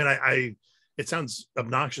not. I mean, it sounds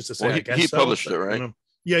obnoxious to say. Well, I guess he so, published but, it, right?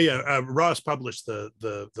 Yeah. Ross published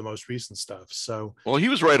the most recent stuff. So. Well, he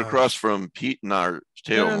was right across from Pete and our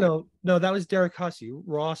table. No, that was Derek Hussey.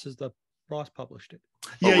 Ross published it.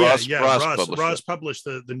 Ross published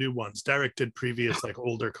the new ones. Derek did previous like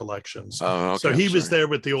older collections. Oh, okay, so he was there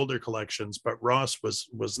with the older collections, but Ross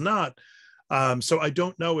was not. So I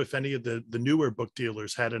don't know if any of the newer book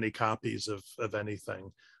dealers had any copies of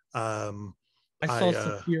anything. I saw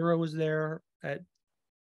Saphira was there at.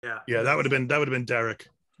 Yeah, that would have been Derek.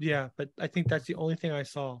 Yeah, but I think that's the only thing I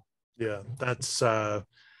saw. Yeah, that's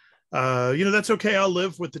that's okay. I'll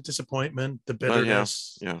live with the disappointment, the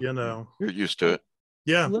bitterness. Yeah. You're used to it.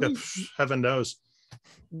 Yeah, heaven knows.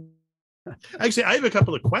 Actually, I have a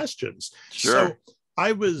couple of questions. Sure. So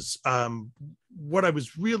I was one of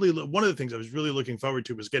the things I was really looking forward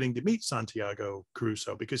to was getting to meet Santiago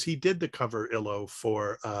Caruso, because he did the cover illo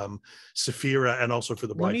for Saphira and also for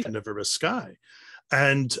The Black Carnivorous Sky.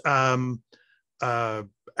 And I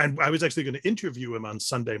was actually going to interview him on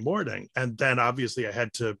Sunday morning, and then obviously I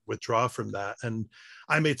had to withdraw from that. And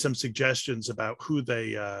I made some suggestions about who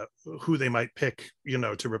they might pick,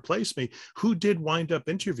 to replace me. Who did wind up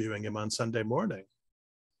interviewing him on Sunday morning?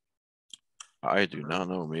 I do not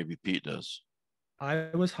know. Maybe Pete does. I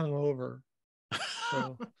was hungover.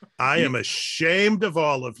 So. I am ashamed of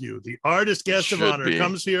all of you. The artist guest of honor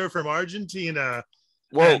comes here from Argentina.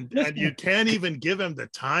 Well, and you can't even give him the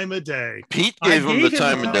time of day. Pete gave him the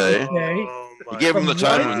time of day. He gave him the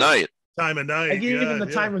time of night. Time of night. I gave him the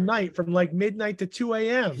time of night from like midnight to 2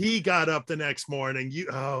 a.m. He got up the next morning.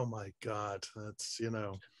 Oh my God. That's,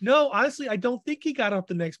 No, honestly, I don't think he got up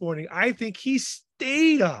the next morning. I think he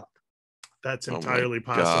stayed up. That's entirely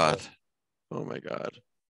possible. Oh my God.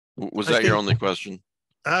 Was that your only question?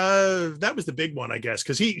 That was the big one, I guess,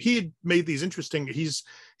 because he had made these interesting. He's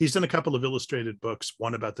done a couple of illustrated books,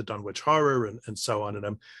 one about the Dunwich Horror and so on.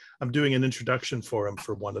 And I'm doing an introduction for him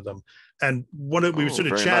for one of them. And we were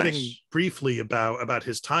sort of chatting briefly about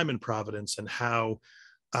his time in Providence and how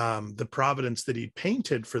the Providence that he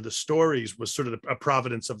painted for the stories was sort of a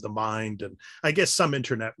Providence of the mind, and I guess some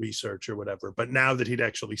internet research or whatever. But now that he'd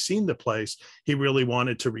actually seen the place, he really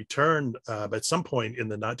wanted to return at some point in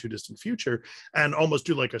the not too distant future and almost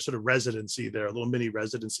do like a sort of residency there, a little mini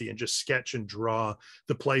residency, and just sketch and draw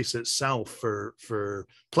the place itself for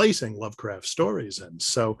placing Lovecraft stories in.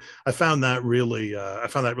 So I found that really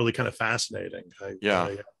kind of fascinating.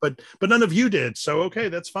 But none of you did. So okay,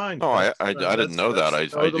 that's fine. Oh, I didn't know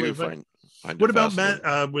that. I do find what about Matt?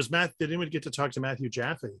 Did anyone get to talk to Matthew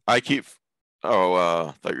Jaffe? I thought you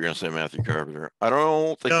were gonna say Matthew Carpenter. I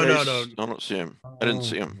don't think I don't see him. I didn't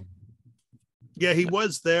see him. Yeah, he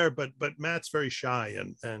was there, but Matt's very shy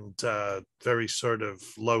and very sort of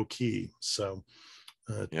low key. So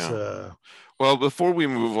well, before we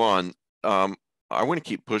move on, I want to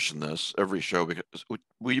keep pushing this every show, because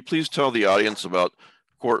will you please tell the audience about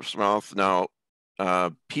Corpse Mouth? Now,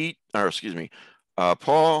 Paul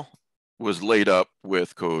was laid up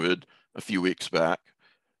with COVID a few weeks back,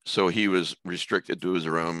 so he was restricted to his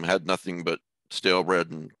room, had nothing but stale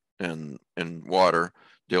bread and water,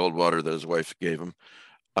 the old water that his wife gave him,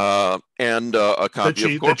 and a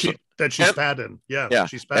copy of Corpse that she spat in. Yeah,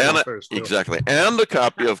 she spat in first. Exactly. And a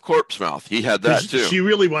copy of Corpse Mouth. He had that too. She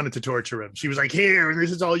really wanted to torture him. She was like, here, this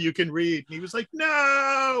is all you can read. And he was like,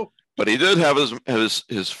 no. But he did have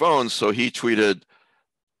his phone, so he tweeted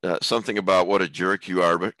something about what a jerk you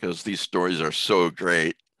are, because these stories are so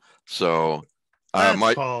great. So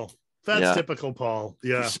that's Paul. That's typical Paul.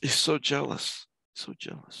 Yeah. He's so jealous. So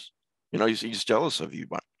jealous. You know, he's jealous of you,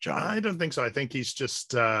 John. I don't think so. I think he's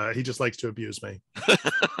just he just likes to abuse me.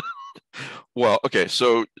 Well, okay,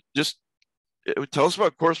 so just tell us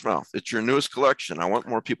about Corpse Mouth. It's your newest collection. I want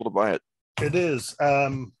more people to buy it. It is.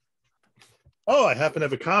 Oh, I happen to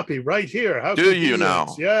have a copy right here. How do you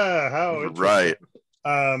now? Yeah, how right.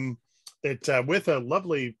 It with a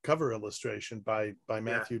lovely cover illustration by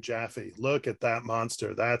Matthew Jaffe. Look at that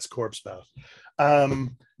monster. That's Corpse Mouth.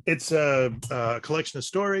 It's a collection of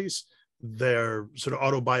stories. They're sort of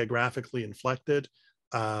autobiographically inflected.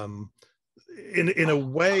 In a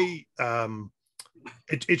way,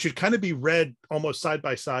 it should kind of be read almost side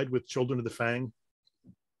by side with Children of the Fang,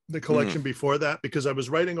 the collection before that, because I was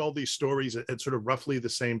writing all these stories at sort of roughly the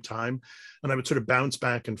same time, and I would sort of bounce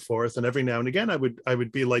back and forth. And every now and again, I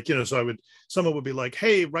would be like, someone would be like,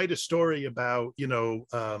 hey, write a story about,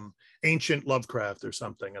 ancient Lovecraft or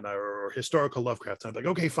something, or historical Lovecraft. And I'd be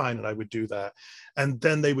like, okay, fine. And I would do that. And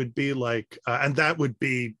then they would be like, and that would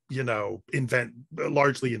be,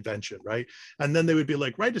 largely invention, right? And then they would be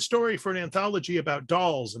like, write a story for an anthology about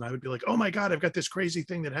dolls. And I would be like, oh my God, I've got this crazy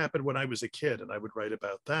thing that happened when I was a kid. And I would write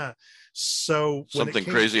about that. So something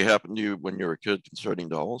crazy happened to you when you were a kid concerning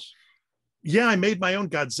dolls? Yeah, I made my own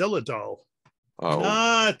Godzilla doll.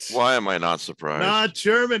 Oh, why am I not surprised? Not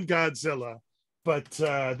German Godzilla. But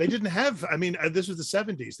they didn't have, this was the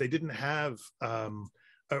 70s. They didn't have,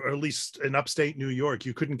 or at least in upstate New York,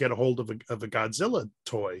 you couldn't get a hold of a Godzilla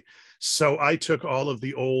toy. So I took all of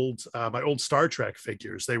the my old Star Trek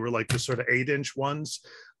figures. They were like the sort of 8-inch ones,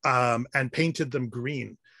 and painted them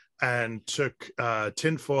green, and took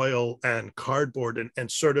tinfoil and cardboard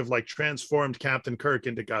and sort of like transformed Captain Kirk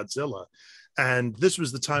into Godzilla. And this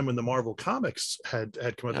was the time when the Marvel comics had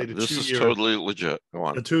come out. Yeah, this is totally legit. Go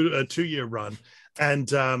on. A 2-year run,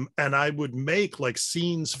 and I would make like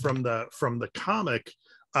scenes from the comic.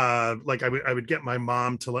 Like I would get my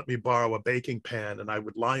mom to let me borrow a baking pan, and I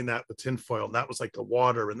would line that with tinfoil, and that was like the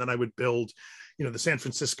water. And then I would build, the San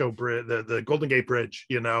Francisco Bridge, the Golden Gate Bridge,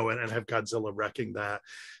 and have Godzilla wrecking that.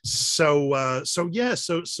 So some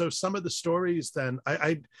of the stories, then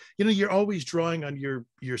I you're always drawing on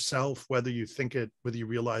yourself, whether you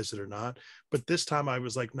realize it or not. But this time I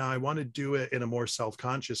was like, no, I want to do it in a more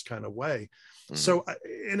self-conscious kind of way. Mm-hmm. So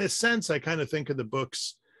in a sense, I kind of think of the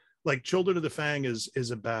books like Children of the Fang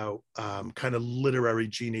is about kind of literary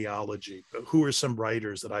genealogy. Who are some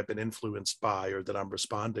writers that I've been influenced by or that I'm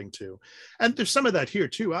responding to? And there's some of that here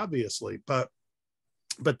too, obviously, but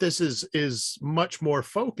this is much more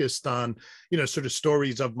focused on, sort of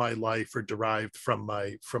stories of my life or derived from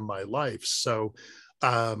my life. So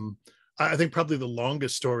I think probably the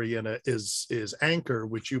longest story in it is Anchor,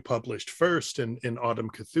 which you published first in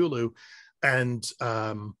Autumn Cthulhu, and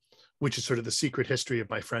which is sort of the secret history of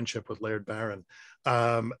my friendship with Laird Barron.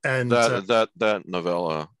 And that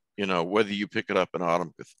novella, whether you pick it up in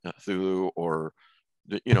Autumn Cthulhu or,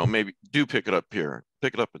 maybe do pick it up here,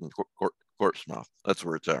 pick it up in Corpse Mouth. That's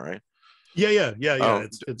where it's at, right? Yeah.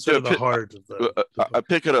 It's sort of the heart of the I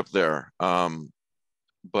pick it up there.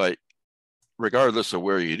 But regardless of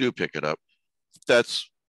where you do pick it up, that's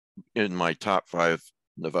in my top 5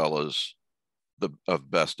 novellas of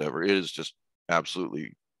best ever. It is just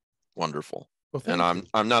absolutely wonderful. Well, and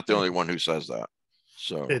I'm not the only one who says that.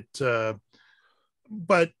 So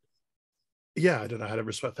but yeah, I don't know how to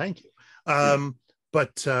respond. Thank you.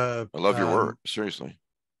 But I love your work, seriously.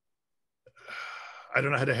 I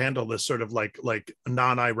don't know how to handle this sort of like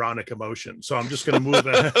non-ironic emotion, so I'm just going to move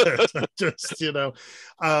ahead. Just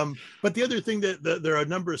but the other thing that there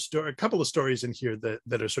are a couple of stories in here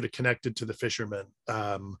that are sort of connected to the fishermen.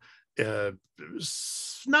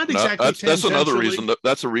 Not exactly. That's another reason.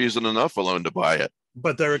 That's a reason enough alone to buy it.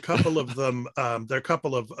 But there are a couple of them. There are a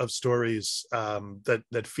couple of stories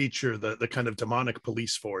that feature the kind of demonic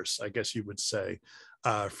police force, I guess you would say,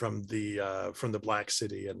 from the Black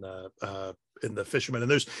City and in the Fisherman.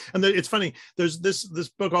 And it's funny. There's this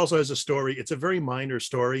book also has a story. It's a very minor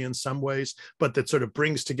story in some ways, but that sort of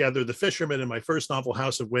brings together the Fisherman and my first novel,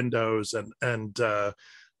 House of Windows, and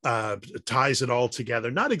ties it all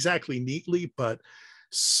together. Not exactly neatly, but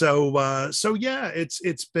so yeah.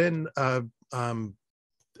 It's been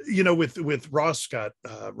with Ross got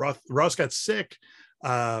sick. He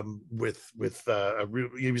was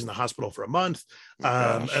in the hospital for a month,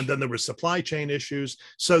 and then there were supply chain issues.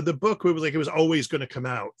 So the book it was always going to come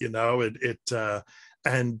out, and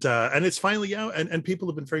it's finally out, and people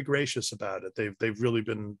have been very gracious about it. They've really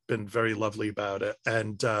been very lovely about it,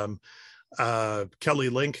 and Kelly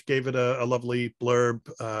Link gave it a lovely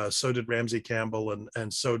blurb. So did Ramsey Campbell,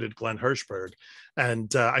 and so did Glenn Hirschberg.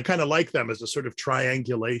 And I kind of like them as a sort of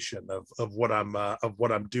triangulation of what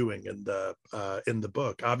I'm doing in the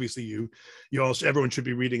book. Obviously, you also, everyone should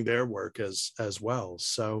be reading their work as well.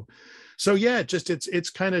 So yeah, just it's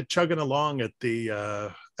kind of chugging along at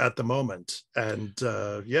the moment, and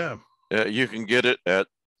yeah. You can get it at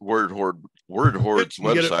Word Horde's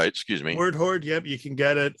website. Excuse me. Word Horde. Yep, you can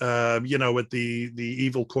get it. With the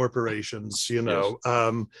evil corporations. Yes.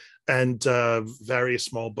 And various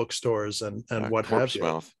small bookstores and what have you.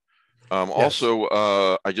 Mouth. Also,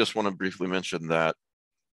 I just want to briefly mention that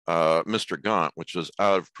Mr. Gaunt, which was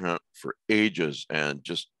out of print for ages and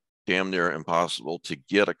just damn near impossible to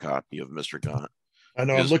get a copy of Mr. Gaunt. I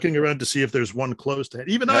know. I'm looking around to see if there's one close to it.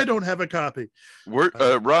 Even I don't have a copy.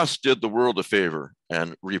 Ross did the world a favor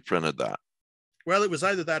and reprinted that. Well, it was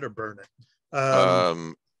either that or burn it.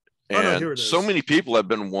 And so many people have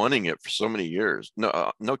been wanting it for so many years.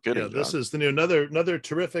 No kidding. Yeah, this is the new another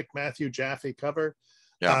terrific Matthew Jaffe cover.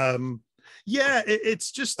 Yeah.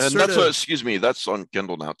 It's just and that's excuse me, that's on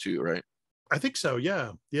Kindle now too, right? I think so.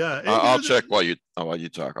 Yeah. I'll check while you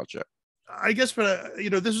talk. I'll check. I guess, but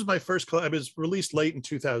this was my first. It was released late in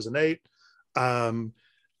 2008.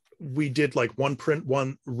 We did like one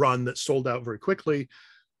run that sold out very quickly.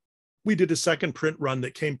 We did a second print run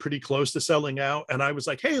that came pretty close to selling out, and I was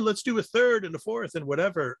like, "Hey, let's do a third and a fourth and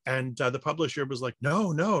whatever." And the publisher was like,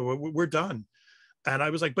 "No, we're done." And I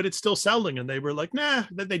was like, "But it's still selling," and they were like, "Nah."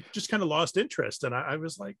 Then they just kind of lost interest, and I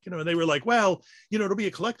was like, and they were like, "Well, it'll be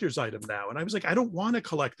a collector's item now." And I was like, "I don't want a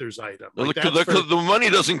collector's item." Like, the money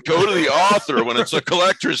doesn't go to the author when it's a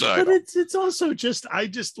collector's item. But it's also just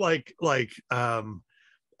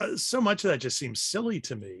so much of that just seems silly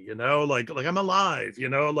to me, like I'm alive,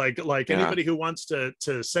 like anybody who wants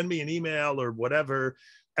to send me an email or whatever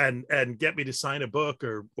and get me to sign a book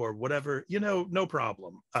or whatever, no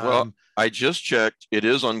problem. Well, I just checked. It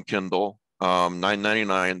is on Kindle,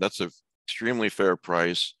 $9.99. That's an extremely fair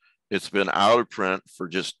price. It's been out of print for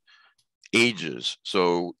just ages.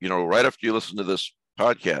 So, right after you listen to this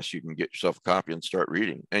podcast, you can get yourself a copy and start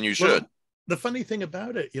reading, and you should. Well, the funny thing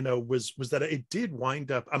about it, was that it did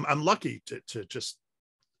wind up. I'm lucky to just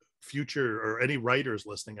future or any writers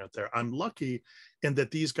listening out there. I'm lucky in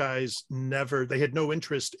that these guys they had no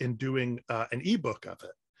interest in doing an ebook of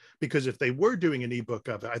it, because if they were doing an ebook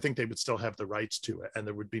of it, I think they would still have the rights to it, and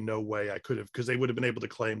there would be no way I could have, because they would have been able to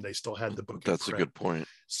claim they still had the book. That's a good point.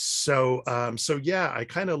 So yeah, I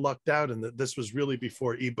kind of lucked out, and that this was really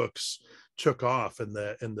before ebooks took off in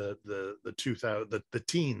the 2000 the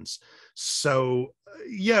teens. So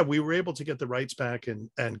yeah, we were able to get the rights back and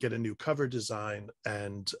get a new cover design,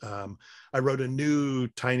 and I wrote a new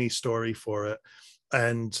tiny story for it,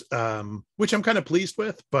 and which I'm kind of pleased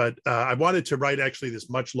with, but I wanted to write actually this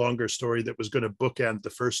much longer story that was going to bookend the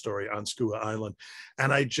first story on Skua Island,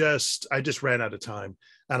 and I just ran out of time,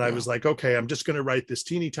 and I was like, okay, I'm just going to write this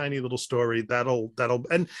teeny tiny little story that'll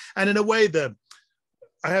and in a way,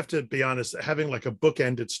 I have to be honest, having like a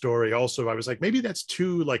bookended story also, I was like, maybe that's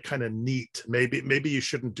too like kind of neat. Maybe you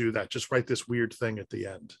shouldn't do that. Just write this weird thing at the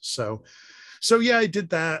end. So yeah, I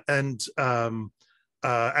did that. And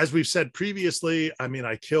as we've said previously, I mean,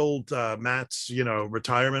 I killed Matt's,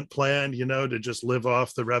 retirement plan, to just live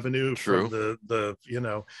off the revenue from the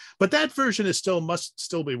but that version must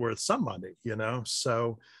still be worth some money,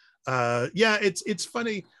 So yeah, it's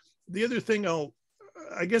funny. The other thing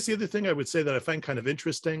I would say that I find kind of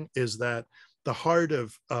interesting is that the heart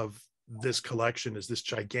of this collection is this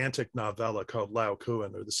gigantic novella called Lao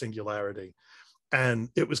Kuan, or The Singularity. And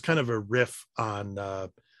it was kind of a riff on a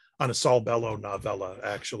Saul Bellow novella,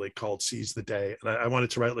 actually, called Seize the Day. And I wanted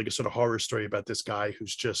to write like a sort of horror story about this guy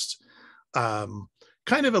who's just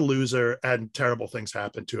kind of a loser, and terrible things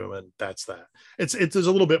happen to him, and that's that. There's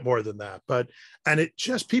a little bit more than that,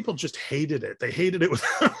 people just hated it. They hated it with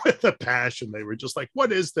a passion. They were just like,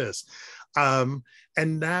 what is this? And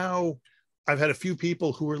now I've had a few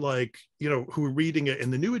people who were like, you know, who were reading it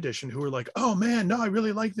in the new edition who were like, oh man, no, I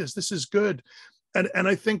really like this. This is good. And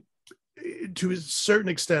I think to a certain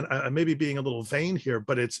extent, I may be being a little vain here,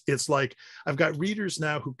 but it's like I've got readers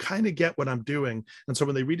now who kind of get what I'm doing. And so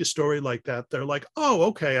when they read a story like that, they're like, oh,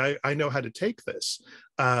 okay, I know how to take this.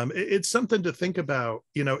 It's something to think about,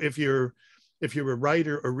 you know, if you're a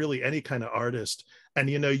writer or really any kind of artist, and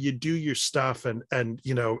you know, you do your stuff and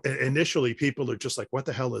you know, initially people are just like, what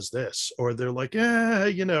the hell is this? Or they're like, yeah,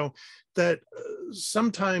 you know, that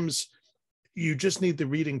sometimes you just need the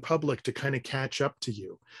reading public to kind of catch up to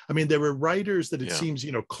you. I mean, there are writers that it seems,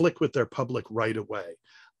 you know, click with their public right away.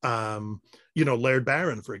 You know, Laird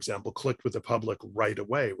Barron, for example, clicked with the public right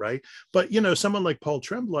away, right? But, you know, someone like Paul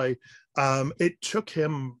Tremblay, it took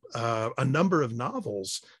him a number of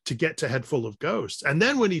novels to get to Head Full of Ghosts. And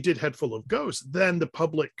then when he did Head Full of Ghosts, then the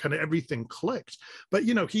public kind of everything clicked. But,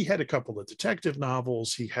 you know, he had a couple of detective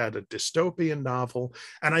novels, he had a dystopian novel.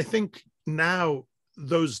 And I think now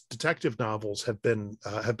those detective novels have been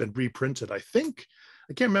reprinted. I think,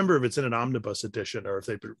 I can't remember if it's in an omnibus edition or if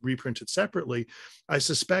they've been reprinted separately. I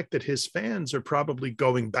suspect that his fans are probably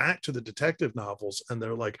going back to the detective novels and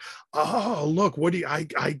they're like, oh, look,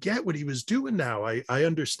 I get what he was doing now. I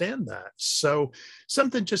understand that. So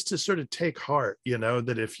something just to sort of take heart, you know,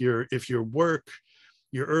 that if your work,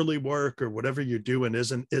 your early work or whatever you're doing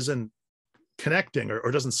isn't connecting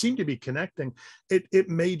or doesn't seem to be connecting, it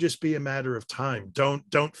may just be a matter of time.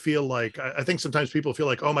 Don't feel like, I think sometimes people feel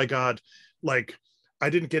like, oh my God, like I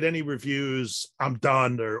didn't get any reviews, I'm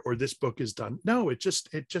done, or this book is done. No, it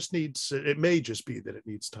may just be that it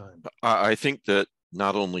needs time. I think that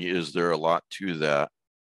not only is there a lot to that,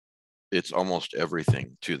 it's almost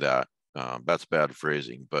everything to that. That's bad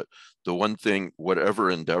phrasing, but the one thing, whatever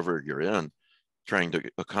endeavor you're in, trying to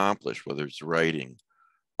accomplish, whether it's writing,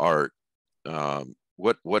 art,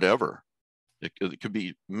 whatever, it could be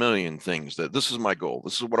a million things. That this is my goal,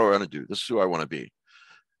 this is what I want to do, this is who I want to be.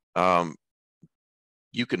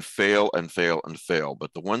 You can fail and fail and fail,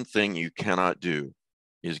 but the one thing you cannot do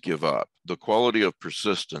is give up. The quality of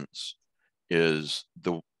persistence is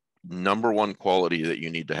the number one quality that you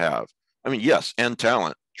need to have. I mean, yes, and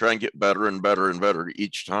talent. Try and get better and better and better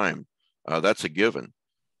each time. That's a given,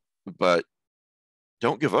 but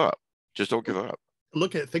don't give up. Just don't give up.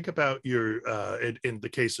 Think about your, in the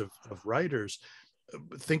case of writers,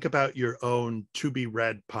 think about your own to be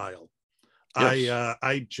read pile. Yes.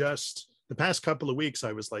 I just, the past couple of weeks,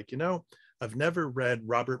 I was like, you know, I've never read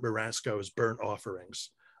Robert Marasco's Burnt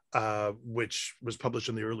Offerings, which was published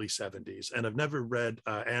in the early 70s. And I've never read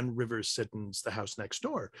Anne Rivers Sitton's The House Next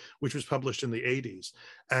Door, which was published in the 80s.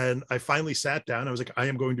 And I finally sat down. I was like, I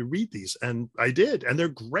am going to read these. And I did. And they're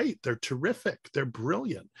great. They're terrific. They're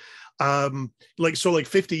brilliant. Like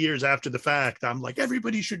 50 years after the fact, I'm like,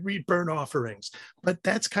 everybody should read Burnt Offerings. But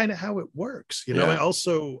that's kind of how it works. You know, yeah.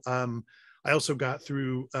 I also got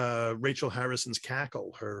through Rachel Harrison's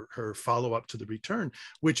Cackle, her follow-up to The Return,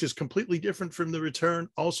 which is completely different from The Return,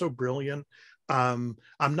 also brilliant. I'm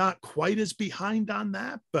not quite as behind on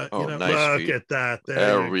that, but you know, nice, look at that.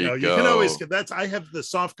 There we go. You can always get that's. I have the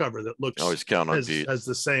soft cover that looks always count on has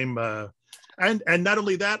the same. And not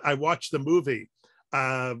only that, I watched the movie,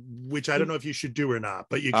 which I don't know if you should do or not,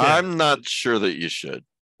 but you can. I'm not sure that you should.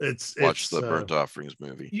 Watch the Burnt Offerings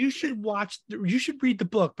movie. You should read the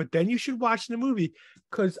book, but then you should watch the movie,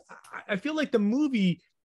 because I feel like the movie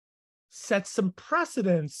sets some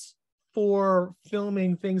precedents for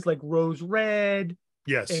filming things like Rose Red.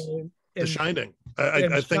 Yes. And The Shining.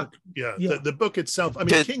 I think, yeah. The book itself. I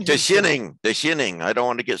mean, The Shining. I don't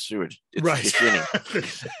want to get sued. It's right.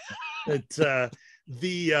 The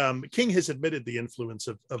Shining. King has admitted the influence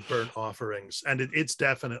of Burnt Offerings, and it's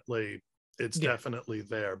definitely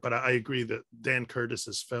there. But I agree that Dan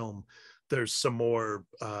Curtis's film, there's some more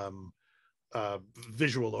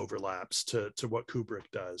visual overlaps to what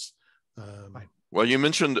Kubrick does. Well, you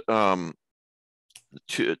mentioned TBR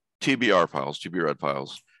piles, TB Red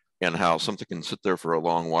piles, and how something can sit there for a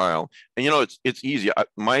long while. And you know, it's easy.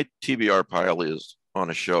 My TBR pile is on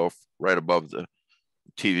a shelf right above the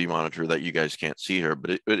TV monitor that you guys can't see here,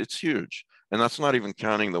 but it's huge. And that's not even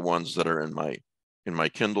counting the ones that are in my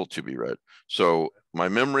Kindle to be read. So my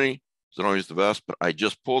memory isn't always the best, but I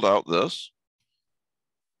just pulled out this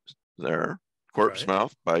there, Corpse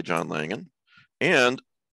Mouth by John Langan, and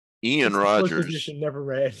Ian Rogers. Edition, never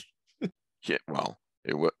read. Yeah, well,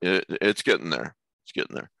 it's getting there. It's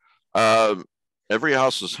getting there. Every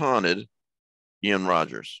House is Haunted, Ian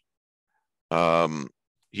Rogers. This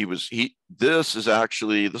is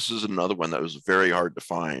another one that was very hard to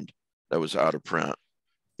find, that was out of print.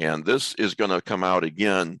 And this is going to come out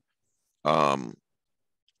again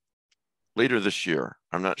later this year.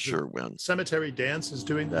 I'm not sure when. Cemetery Dance is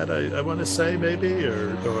doing that. I want to say maybe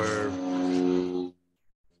or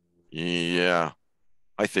Yeah,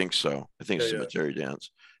 I think so. I think Yeah, Cemetery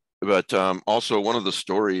Dance. But also one of the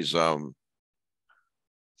stories, I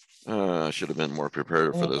should have been more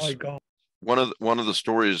prepared for Oh this. my God. One of the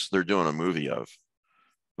stories they're doing a movie of.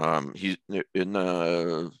 He's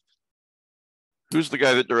in who's the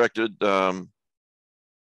guy that directed M.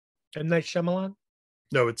 Night Shyamalan?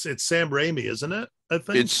 no, it's Sam Raimi, isn't it? I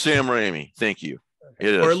think it's Sam Raimi. Thank you.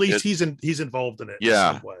 It or is. at least he's involved in it. Yeah,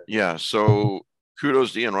 in some way. yeah. So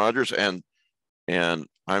kudos to Ian Rogers, and I'm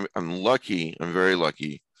lucky. I'm very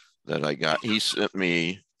lucky that he sent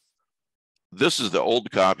me. This is the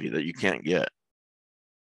old copy that you can't get,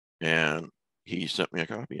 and he sent me a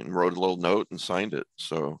copy and wrote a little note and signed it.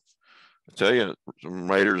 So I tell you, some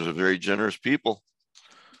writers are very generous people.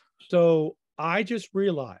 So I just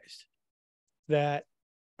realized that,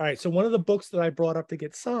 all right, so one of the books that I brought up to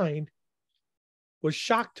get signed was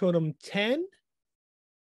Shock Totem 10,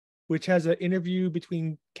 which has an interview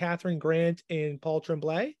between Catherine Grant and Paul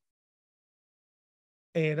Tremblay.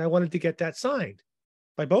 And I wanted to get that signed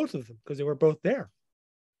by both of them because they were both there.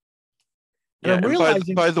 And Yeah, I'm and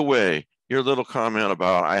realizing, by the way, your little comment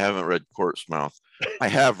about I haven't read Corpse Mouth, I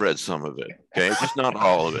have read some of it. Okay, just not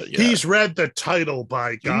all of it yet. He's read the title,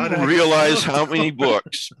 by God. You realize how many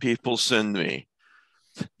books people send me?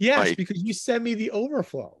 yes, Like, because you send me the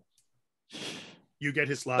overflow. You get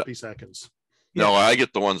his sloppy seconds. no, I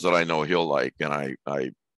get the ones that I know he'll like, and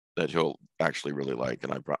I that he'll actually really like,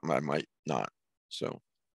 and I might not. So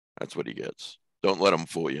that's what he gets. Don't let him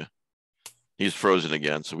fool you. He's frozen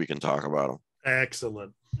again, so we can talk about him.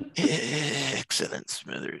 Excellent. Excellent,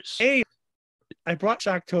 Smithers. Hey, I brought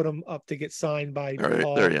Shock Totem up to get signed by All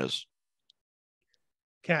right, there he is.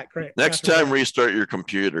 Cat Grant. Next Catherine time, Grant. restart your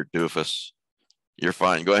computer, doofus. You're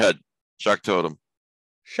fine. Go ahead. Shock Totem.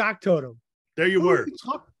 Shock Totem. There you were.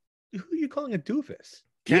 Who are you calling a doofus?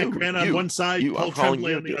 Cat Grant on one side, Paul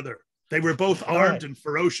Tremblay on the other. They were both armed and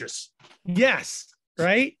ferocious. Yes,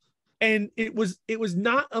 right. And it was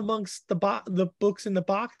not amongst the books in the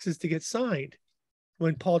boxes to get signed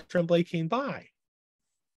when Paul Tremblay came by.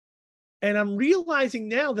 And I'm realizing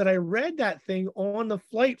now that I read that thing on the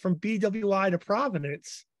flight from BWI to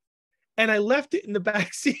Providence, and I left it in the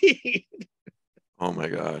back seat. Oh my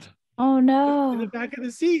God. Oh no. In the back of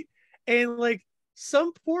the seat. And like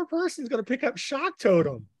some poor person's gonna pick up Shock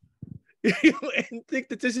Totem and think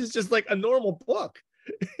that this is just like a normal book.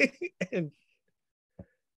 And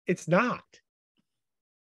it's not.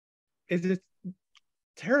 It's a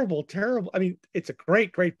terrible. I mean, it's a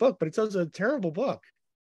great book, but it's also a terrible book.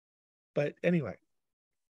 But anyway.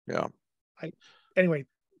 Yeah. Anyway,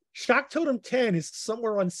 Shock Totem 10 is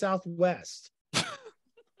somewhere on Southwest.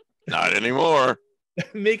 Not anymore.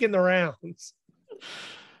 Making the rounds.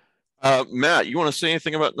 Matt, you want to say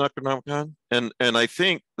anything about NecronomiCON? And I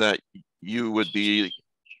think that you would be,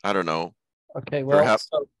 I don't know. Okay, well, perhaps,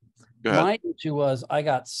 so my issue was I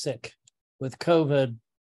got sick with COVID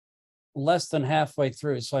less than halfway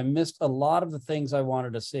through, so I missed a lot of the things I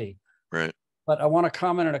wanted to see. Right. But I want to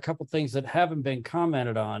comment on a couple things that haven't been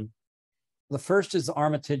commented on. The first is the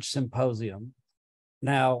Armitage Symposium.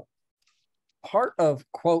 Now, part of,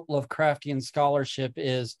 quote, Lovecraftian scholarship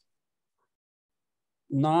is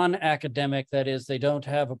non-academic, that is, they don't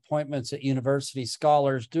have appointments at university,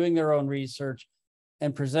 scholars doing their own research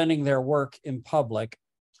and presenting their work in public,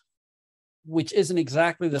 which isn't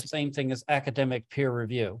exactly the same thing as academic peer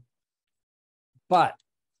review. But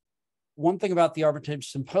one thing about the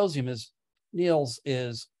Armitage Symposium is Niels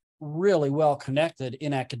is really well connected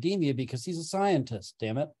in academia because he's a scientist,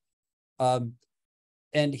 damn it.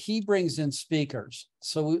 And he brings in speakers.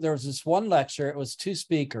 So there was this one lecture, it was two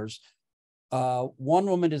speakers. One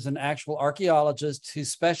woman is an actual archaeologist who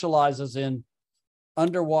specializes in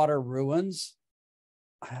underwater ruins.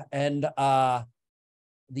 And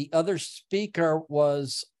the other speaker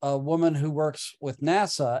was a woman who works with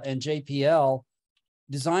NASA and JPL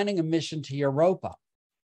designing a mission to Europa.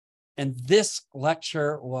 And this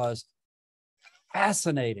lecture was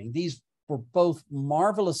fascinating. These were both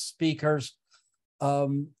marvelous speakers.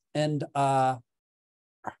 And one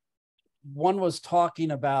was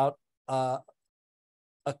talking about a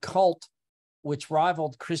cult which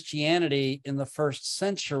rivaled Christianity in the first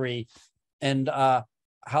century, and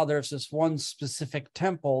how there's this one specific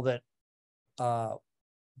temple that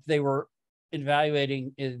they were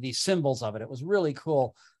evaluating the symbols of it. It was really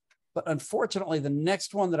cool. But unfortunately, the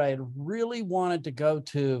next one that I had really wanted to go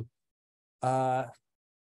to, I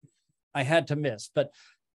had to miss. But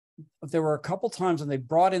there were a couple times when they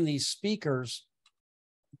brought in these speakers,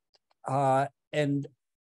 and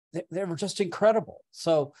they were just incredible.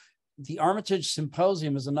 So the Armitage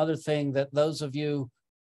Symposium is another thing that those of you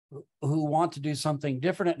who want to do something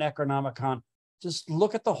different at Necronomicon, just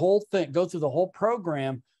look at the whole thing, go through the whole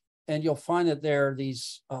program, and you'll find that there are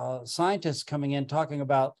these scientists coming in talking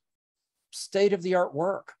about state-of-the-art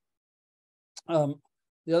work.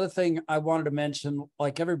 The other thing I wanted to mention,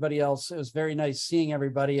 like everybody else, it was very nice seeing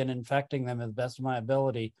everybody and infecting them to the best of my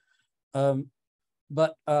ability.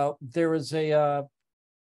 But there was a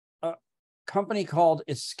company called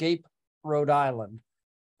Escape Rhode Island,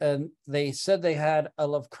 and they said they had a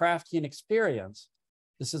Lovecraftian experience.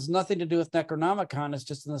 This has nothing to do with Necronomicon. It's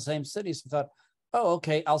just in the same city. So I thought, oh,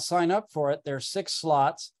 okay, I'll sign up for it. There's 6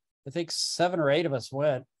 slots. I think 7 or 8 of us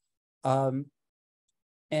went. And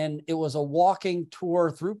it was a walking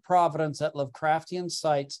tour through Providence at Lovecraftian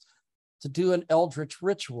sites to do an Eldritch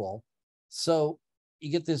ritual. So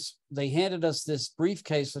you get this, they handed us this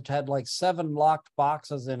briefcase that had like 7 locked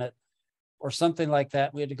boxes in it or something like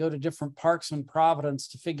that. We had to go to different parks in Providence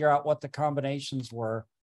to figure out what the combinations were.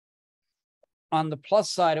 On the plus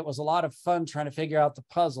side, it was a lot of fun trying to figure out the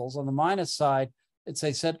puzzles. On the minus side,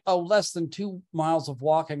 they said, oh, less than 2 miles of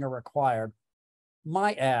walking are required.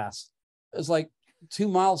 My ass. It was like 2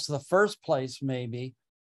 miles to the first place, maybe.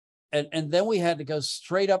 And then we had to go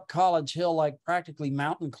straight up College Hill, like practically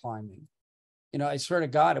mountain climbing. You know, I swear to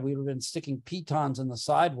God, we would have been sticking pitons in the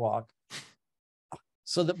sidewalk.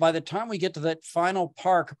 So that by the time we get to that final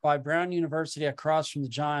park by Brown University across from the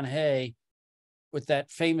John Hay, with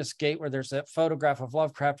that famous gate where there's that photograph of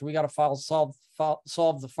Lovecraft, we got to solve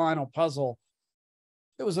the final puzzle.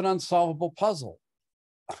 It was an unsolvable puzzle.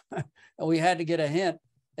 And we had to get a hint.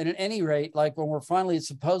 And at any rate, like when we're finally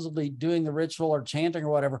supposedly doing the ritual or chanting or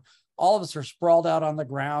whatever, all of us are sprawled out on the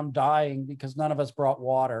ground dying because none of us brought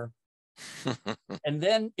water. And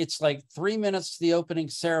then it's like 3 minutes to the opening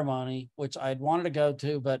ceremony, which I'd wanted to go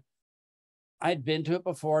to, but I'd been to it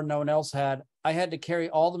before. No one else had. I had to carry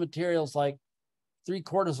all the materials like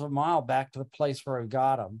 3/4 of a mile back to the place where I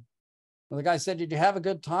got them. And the guy said, did you have a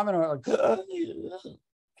good time? And I'm like,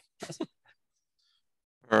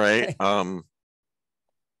 all right.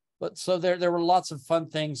 But so there were lots of fun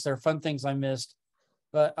things. There are fun things I missed,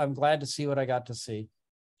 but I'm glad to see what I got to see.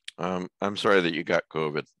 I'm sorry that you got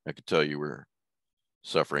COVID. I could tell you were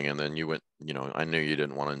suffering, and then you went, you know, I knew you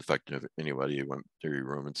didn't want to infect anybody. You went to your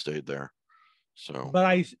room and stayed there. So, but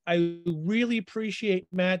I really appreciate,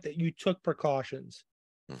 Matt, that you took precautions.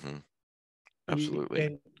 Mm-hmm.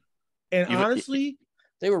 Absolutely. And honestly,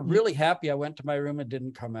 they were really happy I went to my room and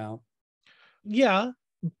didn't come out. Yeah,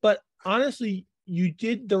 but honestly, you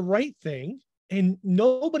did the right thing, and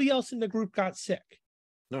nobody else in the group got sick.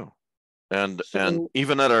 No. And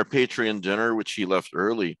even at our Patreon dinner, which he left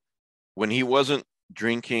early, when he wasn't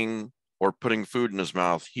drinking or putting food in his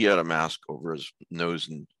mouth, he had a mask over his nose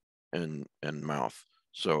and mouth.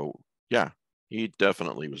 So yeah, he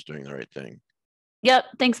definitely was doing the right thing. Yep.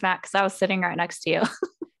 Thanks, Matt, because I was sitting right next to you.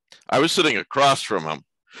 I was sitting across from him.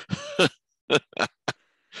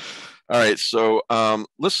 All right. So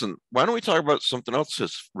listen, why don't we talk about something else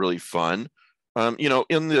that's really fun? You know,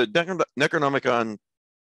 in the Necronomicon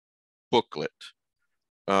booklet,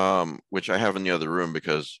 which I have in the other room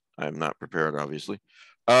because I'm not prepared, obviously.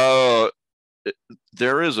 There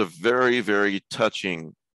is a very, very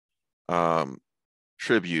touching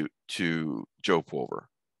tribute to Joe Pulver.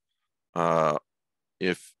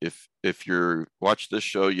 If you're watch this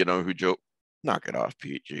show, you know who Joe. Knock it off,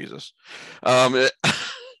 Pete. Jesus.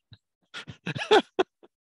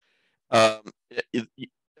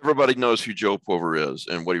 Everybody knows who Joe Pulver is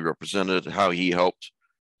and what he represented, how he helped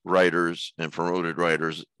writers and promoted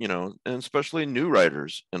writers, you know, and especially new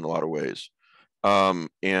writers in a lot of ways. Pete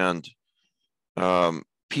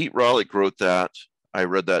Rawlik wrote that. I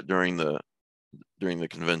read that during the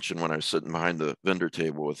convention when I was sitting behind the vendor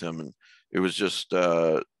table with him, and it was just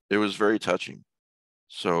it was very touching.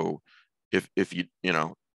 So if you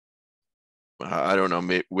know, I don't know,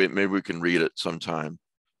 maybe we can read it sometime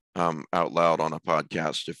out loud on a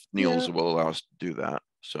podcast if Niels will allow us to do that.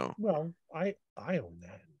 So well, I own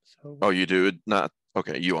that. So oh, you do? Not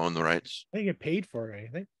okay. You own the rights. I get paid for it or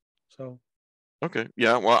anything. So okay,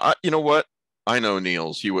 yeah. Well, you know what? I know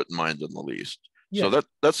Niels. He wouldn't mind in the least. Yeah. So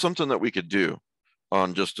that's something that we could do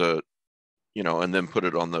on just a, you know, and then put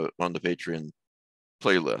it on the Patreon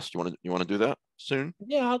playlist. You want to do that soon?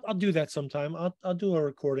 Yeah, I'll do that sometime. I'll do a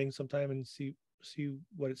recording sometime and see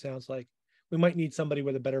what it sounds like. We might need somebody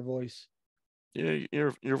with a better voice. Yeah,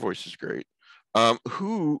 your voice is great.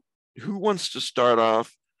 Who wants to start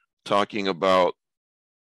off talking about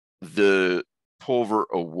the Pulver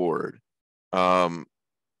Award?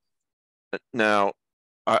 Now,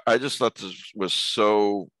 I just thought this was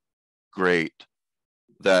so great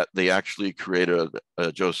that they actually created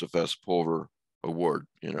a Joseph S. Pulver Award,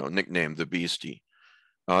 nicknamed the Beastie.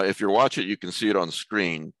 If you're watching, you can see it on the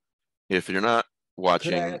screen. If you're not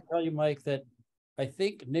watching, could I tell you, Mike, that I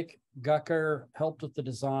think Nick Gucker helped with the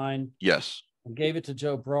design. Yes. And gave it to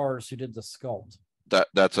Joe Browers, who did the sculpt.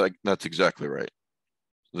 That's exactly right.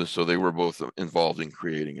 So they were both involved in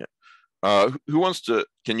creating it. Who wants to?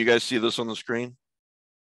 Can you guys see this on the screen?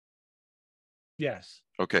 Yes.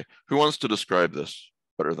 Okay. Who wants to describe this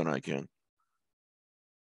better than I can?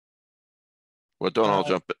 Well, don't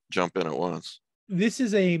all jump in at once. This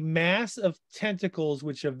is a mass of tentacles,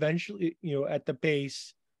 which eventually, at the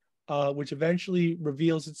base, which eventually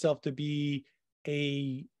reveals itself to be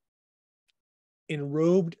a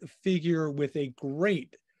enrobed figure with a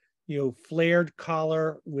great, flared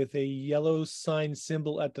collar with a yellow sign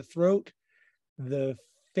symbol at the throat. The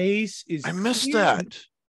face is. I missed that.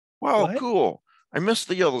 Wow, what? Cool. I missed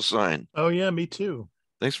the yellow sign. Oh yeah, me too.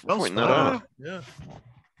 Thanks for pointing that out. Yeah.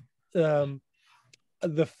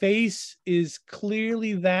 The face is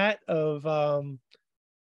clearly that of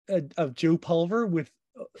Joe Pulver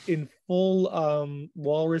in full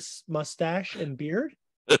walrus mustache and beard.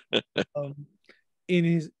 In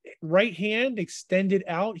his right hand, extended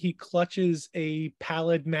out, he clutches a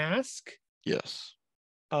pallid mask. Yes.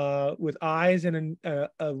 With eyes and a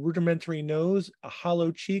rudimentary nose,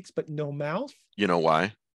 hollow cheeks, but no mouth. You know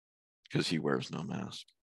why? Because he wears no mask.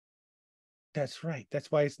 That's right. That's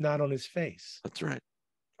why it's not on his face. That's right.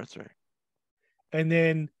 That's right. And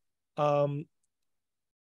then, kind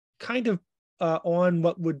of on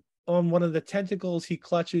one of the tentacles, he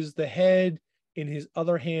clutches the head. In his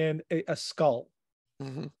other hand, a skull,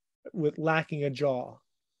 with lacking a jaw.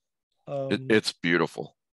 It's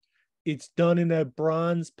beautiful. It's done in a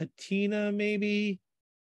bronze patina, maybe.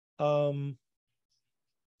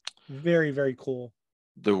 Very, very cool.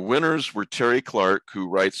 The winners were Terry Clark, who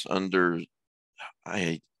writes under,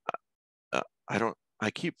 I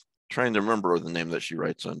keep trying to remember the name that she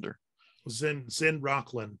writes under. Zen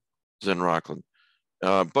Rockland. Zen Rockland.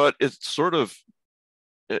 But it's sort of,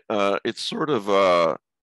 everybody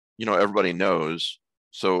knows.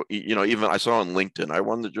 So, even I saw on LinkedIn, I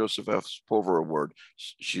won the Joseph F. Pulver Award.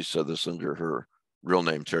 She said this under her real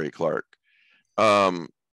name, Terry Clark. I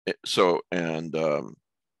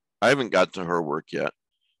haven't got to her work yet,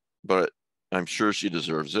 but I'm sure she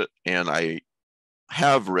deserves it. And I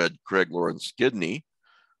have read Craig Lawrence Gidney,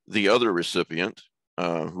 the other recipient,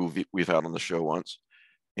 who we've had on the show once.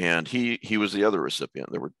 And he was the other recipient.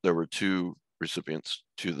 There were two recipients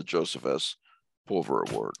to the Joseph S. Pulver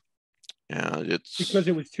Award. And it's because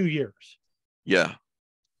it was 2 years. Yeah.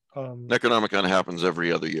 NecronomiCON happens every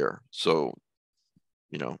other year. So,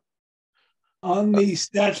 On the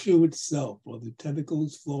statue itself, are the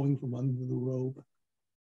tentacles flowing from under the robe?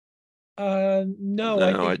 No,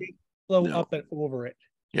 I think they flow up and over it.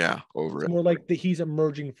 Yeah, over it's it. More like he's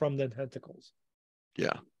emerging from the tentacles.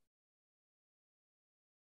 Yeah.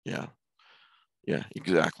 Yeah. Yeah,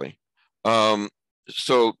 exactly.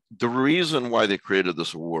 So the reason why they created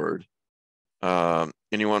this award,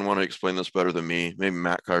 anyone want to explain this better than me? Maybe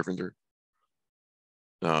Matt Carpenter.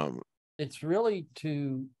 It's really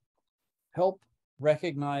to help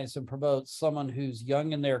recognize and promote someone who's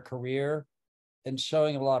young in their career and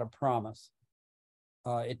showing a lot of promise.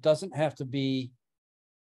 It doesn't have to be,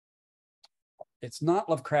 it's not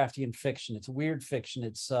Lovecraftian fiction. It's weird fiction.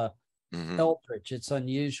 It's eldritch. It's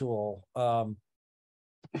unusual.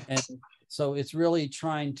 And so it's really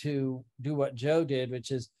trying to do what Joe did,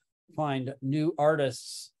 which is find new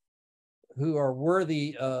artists who are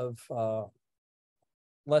worthy of,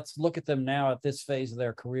 let's look at them now at this phase of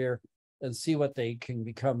their career and see what they can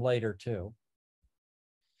become later too.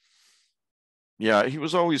 Yeah, he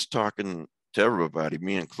was always talking to everybody,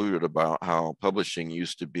 me included, about how publishing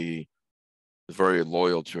used to be very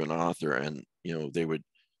loyal to an author, and they would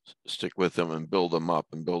stick with them and build them up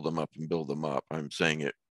and build them up and build them up. I'm saying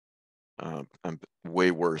it, I'm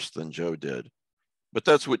way worse than Joe did, but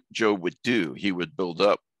that's what Joe would do. He would build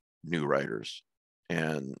up new writers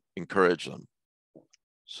and encourage them.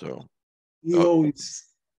 So he always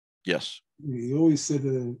said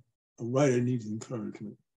that a writer needs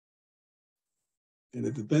encouragement, and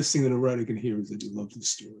that the best thing that a writer can hear is that he loves the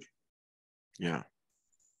story. Yeah,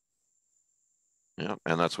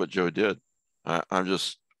 and that's what Joe did.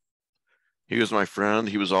 He was my friend.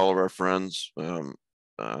 He was all of our friends, and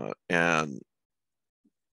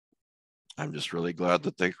I'm just really glad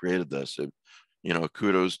that they created this.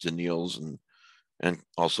 Kudos to Niels, and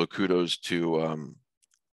also kudos to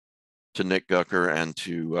Nick Gucker and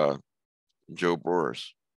to Joe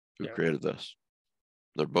Browers, who created this.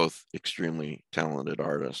 They're both extremely talented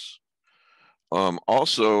artists.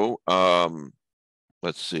 Also,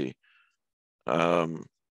 let's see.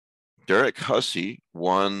 Derek Hussey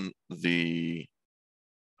won the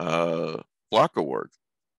Block Award.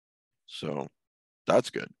 So that's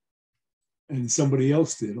good. And somebody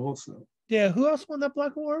else did also. Yeah, who else won that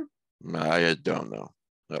Block Award? I don't know.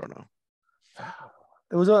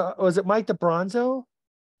 Was it Mike DeBronzo?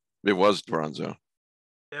 It was Bronzo.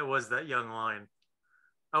 It was that young line.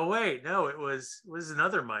 Oh wait, no, it was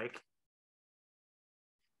another Mike.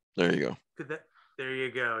 There you go. There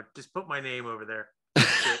you go. Just put my name over there.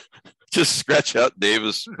 Just scratch out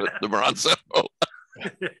Davis with DeBronzo.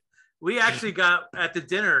 We actually got at the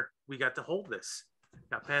dinner. We got to hold this.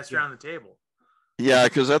 Got passed around the table. Yeah,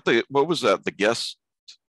 because what was that? The guest.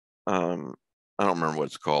 I don't remember what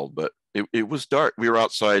it's called, but it was dark. We were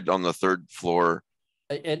outside on the third floor.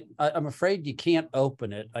 I'm afraid you can't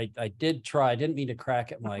open it. I did try. I didn't mean to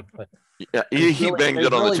crack it, Mike, but yeah, he banged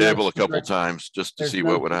it on the table a couple times just to see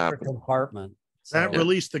what would happen. Compartment. That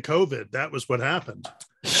released the COVID. That was what happened.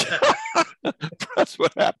 That's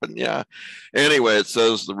what happened. Yeah. Anyway, it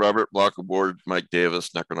says the Robert Block Award, Mike Davis,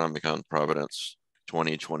 NecronomiCON Providence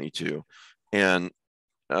 2022. And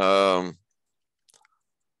I'll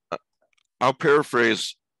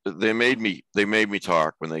paraphrase. They made me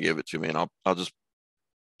talk when they gave it to me, and I'll just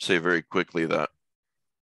say very quickly that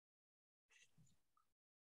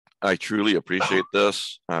I truly appreciate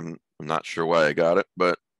this. I'm not sure why I got it,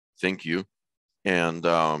 but thank you. And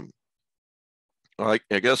I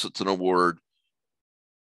guess it's an award,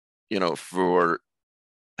 for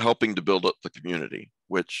helping to build up the community,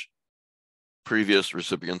 which previous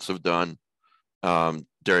recipients have done.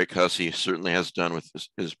 Derek Hussey certainly has done with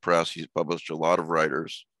his press. He's published a lot of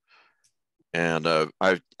writers, and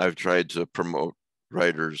I've tried to promote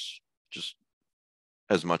writers just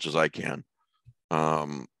as much as I can.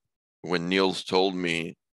 When Niels told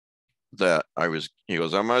me that he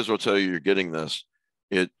goes, I might as well tell you you're getting this.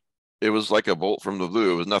 It was like a bolt from the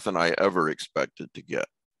blue. It was nothing I ever expected to get,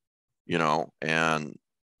 and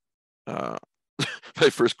my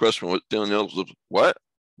first question was, Niels was, what?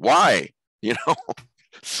 Why?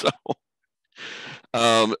 So,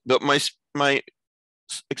 but my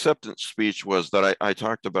acceptance speech was that I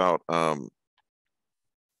talked about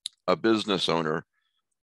a business owner,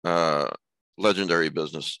 legendary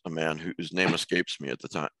business, a man whose name escapes me at the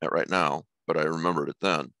time, right now, but I remembered it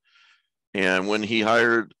then. And when he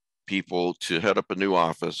hired people to head up a new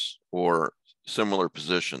office or similar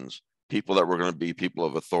positions, people that were going to be people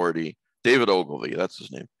of authority, David Ogilvy, that's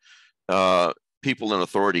his name, people in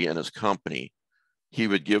authority in his company, he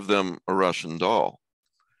would give them a Russian doll.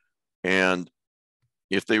 And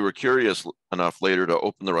if they were curious enough later to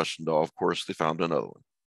open the Russian doll, of course, they found another one,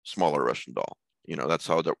 smaller Russian doll. That's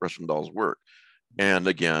how the Russian dolls work. And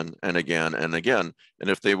again, and again, and again. And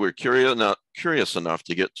if they were curious enough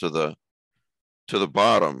to get to the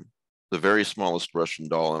bottom, the very smallest Russian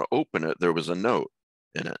doll, and open it, there was a note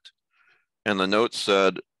in it. And the note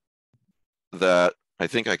said that, I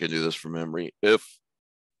think I can do this from memory,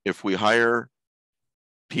 if we hire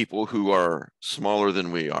people who are smaller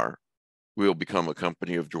than we are, we will become a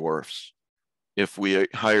company of dwarfs. If we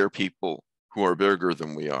hire people who are bigger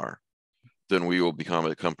than we are, then we will become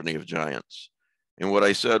a company of giants. And what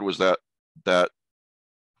I said was that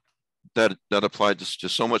applied to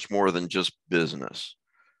so much more than just business.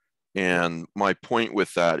 And my point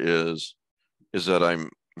with that is that I'm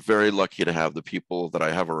very lucky to have the people that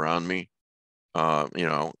I have around me. I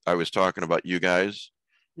was talking about you guys.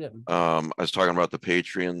 Yeah. I was talking about the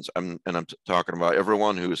Patreons. I'm talking about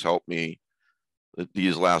everyone who has helped me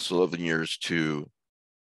these last 11 years to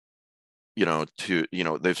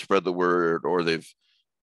they've spread the word, or they've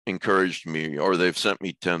encouraged me, or they've sent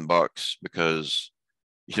me $10 because,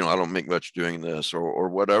 I don't make much doing this or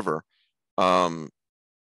whatever. And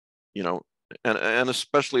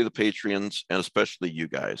especially the Patreons, and especially you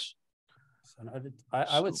guys.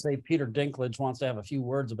 I would say Peter Dinklage wants to have a few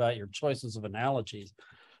words about your choices of analogies,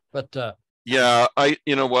 but yeah,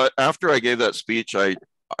 after I gave that speech, I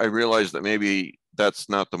realized that maybe that's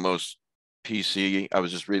not the most PC. I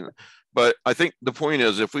was just reading, but I think the point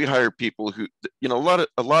is, if we hire people who, a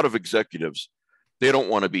lot of executives, they don't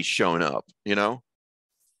want to be shown up,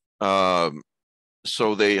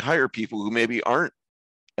 so they hire people who maybe aren't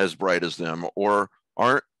as bright as them, or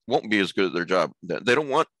won't be as good at their job. They don't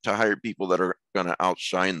want to hire people that are going to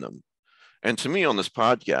outshine them. And to me, on this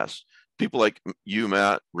podcast, people like you,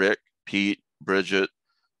 Matt, Rick, Pete, Bridget,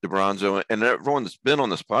 DeBronzo, and everyone that's been on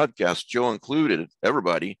this podcast, Joe included,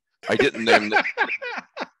 everybody. I didn't name them.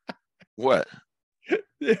 What?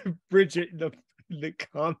 Bridget in the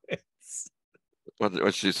comments.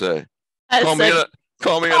 What'd she say?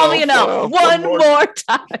 Call me an elf. One more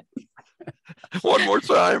time. One more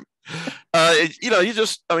time.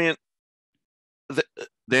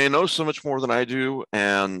 They know so much more than I do,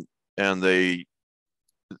 and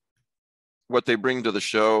what they bring to the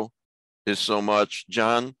show is so much.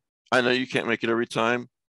 John, I know you can't make it every time,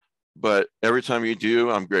 but every time you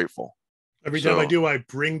do, I'm grateful. Every time I do, I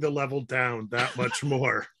bring the level down that much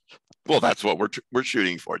more. Well, that's what we're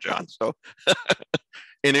shooting for, John. So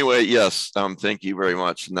anyway, yes, thank you very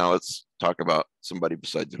much. Now let's talk about somebody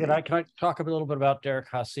besides me. Can I talk a little bit about Derek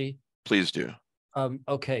Hussey? Please do.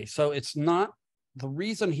 Okay, so it's not, the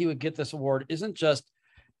reason he would get this award isn't just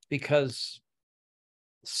because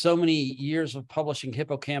so many years of publishing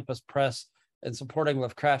Hippocampus Press and supporting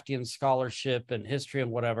Lovecraftian scholarship and history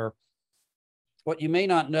and whatever. What you may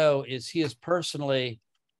not know is he has personally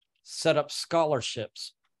set up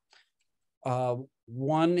scholarships.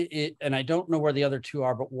 One, and I don't know where the other two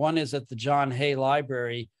are, but one is at the John Hay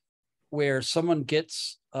Library, where someone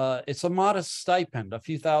gets, it's a modest stipend, a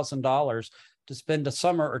few $1,000s, to spend a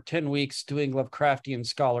summer or 10 weeks doing Lovecraftian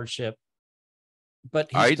scholarship.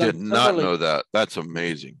 But I did not know that. That's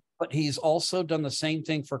amazing. But he's also done the same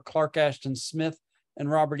thing for Clark Ashton Smith and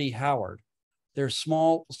Robert E. Howard. They're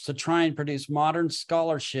small to try and produce modern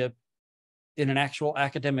scholarship in an actual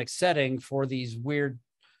academic setting for these weird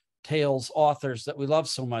tales authors that we love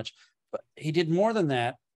so much. But he did more than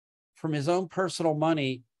that from his own personal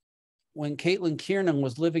money. When Caitlin Kiernan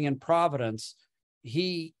was living in Providence,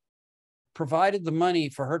 he provided the money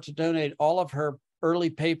for her to donate all of her early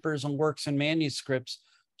papers and works and manuscripts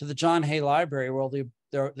to the John Hay Library, where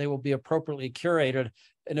they will be appropriately curated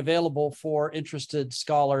and available for interested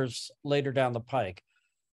scholars later down the pike.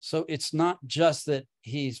 So it's not just that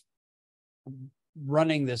he's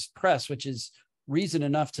running this press, which is reason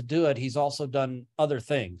enough to do it. He's also done other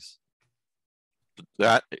things.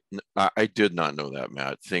 That I did not know that,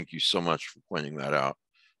 Matt. Thank you so much for pointing that out.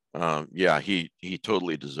 Yeah, he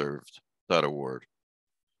totally deserved that award.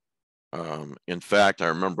 In fact, I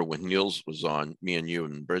remember when Niels was on, me and you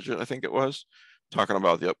and Bridget, I think it was, talking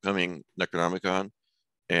about the upcoming NecronomiCON,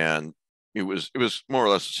 and it was more or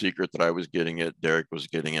less a secret that I was getting it. Derek was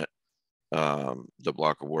getting it, the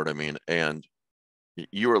Block Award, I mean, and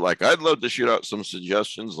you were like, I'd love to shoot out some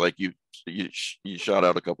suggestions. Like you shot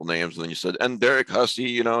out a couple names, and then you said, and Derek Hussey,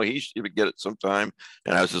 he should get it sometime.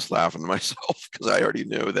 And I was just laughing to myself because I already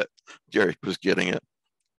knew that Derek was getting it.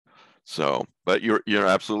 So, but you're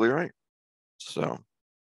absolutely right. So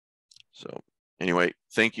anyway,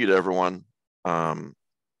 thank you to everyone.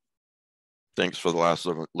 Thanks for the last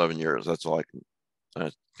 11 years. That's all I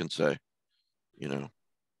can say,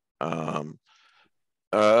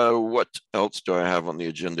 what else do I have on the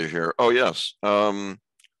agenda here? Oh, yes. All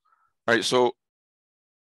right. So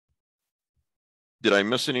did I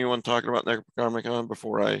miss anyone talking about NecronomiCON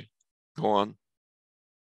before I go on?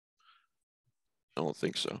 I don't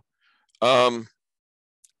think so.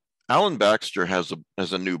 Alan Baxter has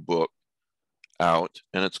a new book out,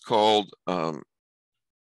 and it's called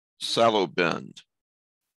Sallow Bend.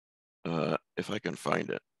 If I can find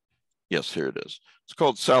it. Yes, here it is. It's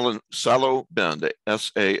called Sallow Bend,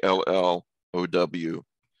 SALLOW,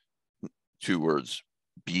 2 words,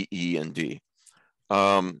 BEND.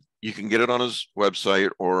 You can get it on his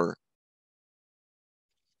website or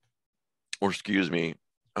excuse me,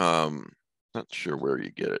 not sure where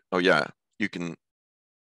you get it. Oh yeah, you can.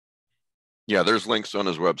 Yeah, there's links on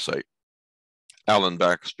his website,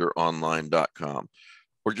 alanbaxteronline.com,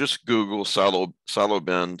 or just Google Sallow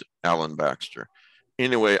Bend Alan Baxter.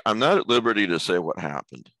 Anyway, I'm not at liberty to say what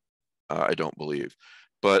happened. I don't believe,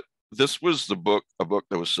 but this was a book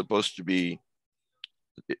that was supposed to be.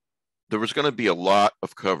 There was going to be a lot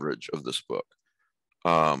of coverage of this book,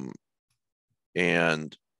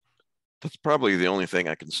 and that's probably the only thing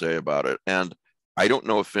I can say about it. And I don't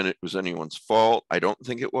know if it was anyone's fault. I don't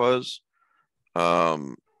think it was.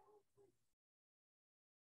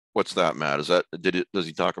 What's that, Matt? Does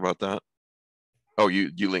he talk about that? Oh,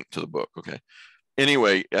 you linked to the book. Okay.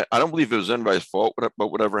 Anyway, I don't believe it was anybody's fault,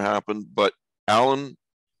 but whatever happened. But Alan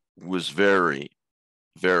was very,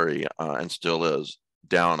 very, and still is,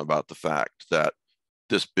 down about the fact that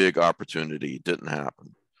this big opportunity didn't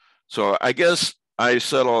happen. So I guess I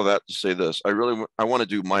said all that to say this. I want to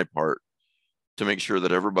do my part to make sure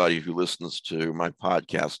that everybody who listens to my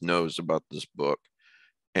podcast knows about this book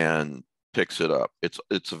and picks it up.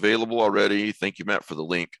 It's available already. Thank you, Matt, for the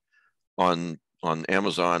link on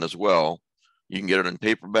Amazon as well. You can get it in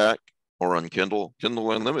paperback or on Kindle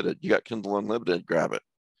Unlimited. You got Kindle Unlimited, grab it.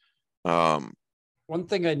 One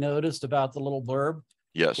thing I noticed about the little blurb,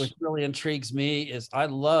 yes, which really intrigues me, is I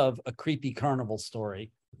love a creepy carnival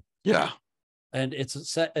story. Yeah. and it's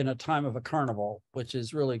set in a time of a carnival, which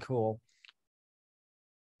is really cool.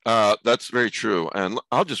 That's very true. And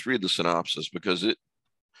I'll just read the synopsis because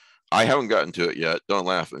I haven't gotten to it yet. Don't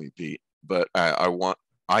laugh at me, Pete. But I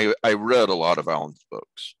read a lot of Alan's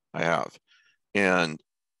books. I have. And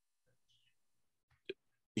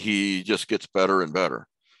he just gets better and better.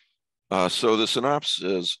 So the synopsis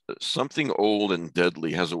is something old and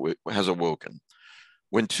deadly has awoken.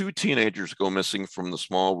 When two teenagers go missing from the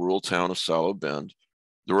small rural town of Sallow Bend,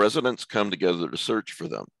 the residents come together to search for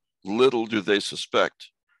them. Little do they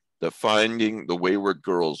suspect that finding the wayward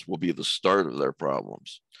girls will be the start of their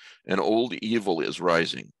problems. An old evil is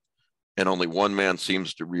rising, and only one man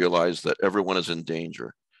seems to realize that everyone is in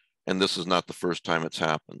danger. And this is not the first time it's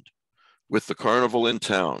happened. With the carnival in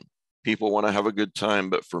town, people want to have a good time,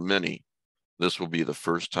 but for many, this will be the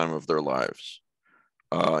first time of their lives.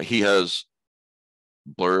 He has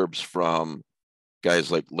blurbs from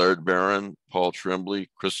guys like Laird Barron, Paul Tremblay,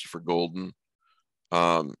 Christopher Golden.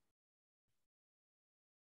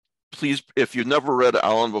 Please, if you've never read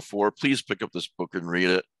Alan before, please pick up this book and read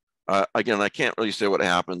it. Again, I can't really say what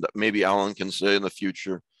happened. Maybe Alan can say in the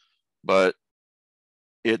future, but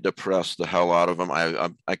it depressed the hell out of him.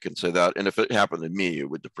 I can say that. And if it happened to me, it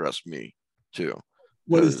would depress me too.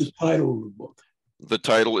 What is the title of the book? The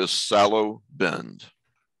title is Sallow Bend.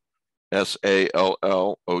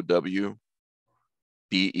 SALLOWBEND,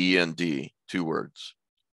 2 words,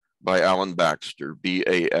 by Alan Baxter,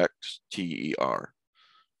 BAXTER.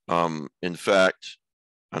 In fact,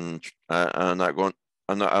 I don't want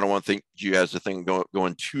to think you guys to think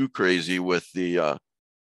going too crazy with the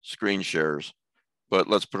screen shares, but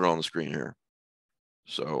let's put it on the screen here.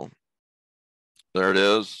 So there it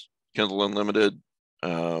is, Kindle Unlimited,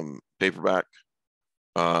 paperback.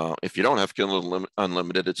 If you don't have Kindle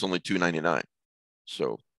Unlimited, it's only $2.99.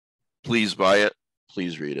 So please buy it,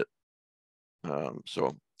 please read it.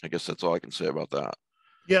 So I guess that's all I can say about that.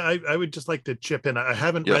 Yeah, I would just like to chip in. I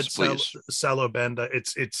haven't read Sallow Bend.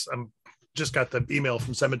 It's just got the email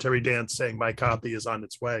from Cemetery Dance saying my copy is on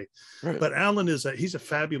its way. Right. But Alan he's a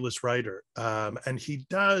fabulous writer, and he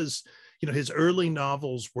does, his early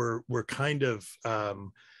novels were kind of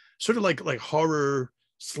sort of like horror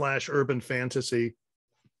 / urban fantasy.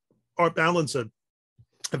 Alan's a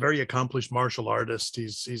very accomplished martial artist. He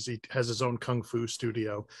has his own kung fu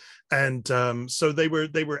studio, and so they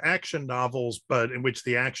were action novels, but in which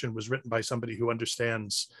the action was written by somebody who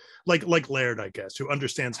understands, like Laird, I guess, who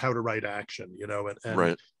understands how to write action, and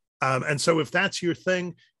right. And so if that's your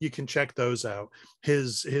thing, you can check those out.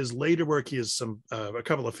 His later work, he has a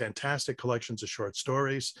couple of fantastic collections of short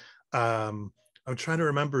stories. I'm trying to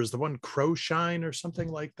remember, is the one Crowshine or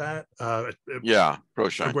something like that? Yeah,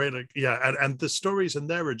 Crowshine. Great, yeah, and the stories in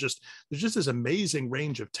there there's just this amazing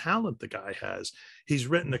range of talent the guy has. He's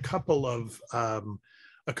written a couple of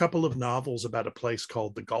novels about a place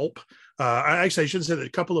called the Gulp. I shouldn't say that, a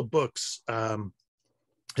couple of books.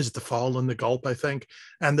 Is it The Fall in the Gulp, I think?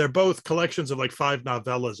 And they're both collections of like 5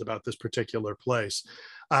 novellas about this particular place.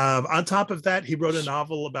 On top of that, he wrote a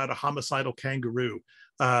novel about a homicidal kangaroo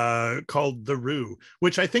called The Roo,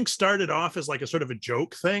 which I think started off as like a sort of a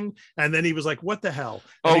joke thing. And then he was like, what the hell?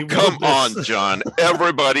 And come on, John.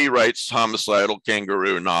 Everybody writes homicidal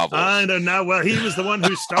kangaroo novels. I don't know. Well, he was the one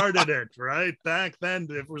who started it, right? Back then,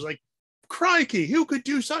 it was like, crikey, who could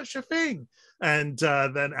do such a thing? And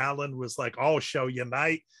then Alan was like, I'll show you,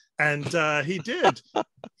 mate. And he did.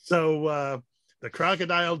 So the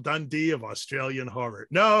Crocodile Dundee of Australian horror.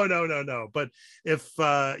 No. But if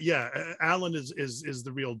Alan is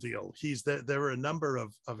the real deal. There are a number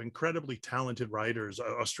of incredibly talented writers,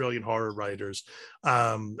 Australian horror writers.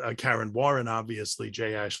 Karen Warren, obviously,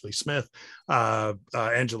 J. Ashley Smith,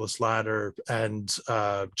 Angela Slatter, and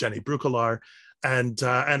Jenny Bruckelaar. And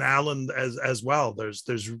Alan as well.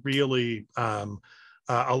 There's really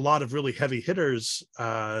a lot of really heavy hitters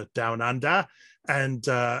down under, and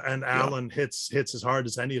Alan hits as hard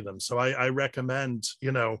as any of them. So I recommend,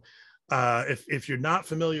 if you're not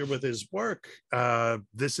familiar with his work,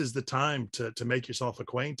 this is the time to make yourself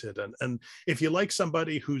acquainted. And if you like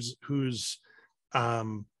somebody who's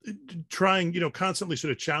trying, constantly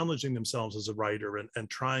sort of challenging themselves as a writer and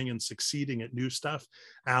trying and succeeding at new stuff,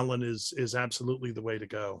 Alan is absolutely the way to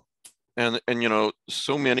go. And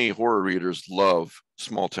so many horror readers love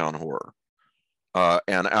small town horror,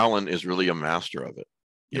 and Alan is really a master of it.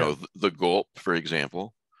 The Gulp, for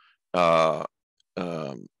example, is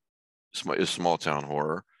small town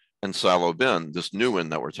horror, and Sallow Bend, this new one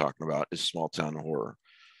that we're talking about, is small town horror.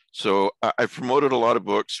 So I've promoted a lot of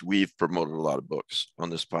books. We've promoted a lot of books on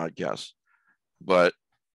this podcast, but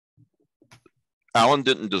Alan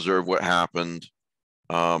didn't deserve what happened.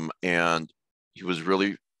 And he was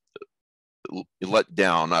really let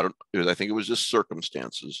down. I think it was just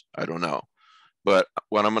circumstances. I don't know. But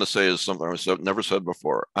what I'm going to say is something I've never said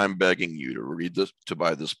before. I'm begging you to read this, to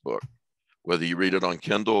buy this book, whether you read it on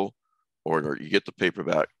Kindle or you get the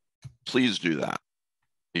paperback. Please do that.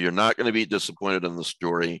 You're not going to be disappointed in the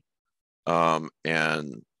story.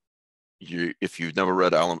 And if you've never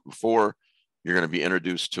read Allen before, you're going to be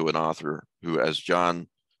introduced to an author who, as John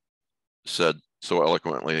said so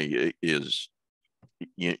eloquently, is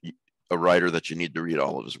a writer that you need to read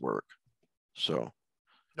all of his work. So.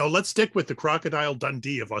 No, let's stick with the Crocodile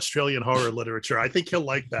Dundee of Australian horror literature. I think he'll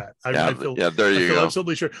like that. I feel there you go.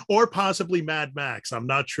 Absolutely sure. Or possibly Mad Max. I'm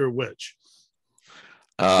not sure which.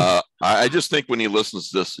 I just think when he listens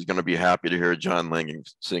to this, he's going to be happy to hear John Langan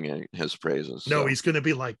singing his praises. No, he's going to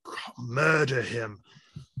be like, murder him.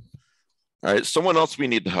 All right. Someone else we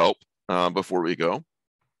need to help before we go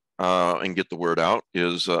and get the word out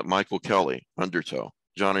is Michael Kelly, Undertow.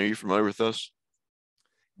 John, are you familiar with this?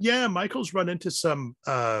 Yeah, Michael's run into some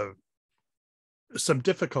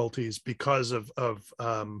difficulties because of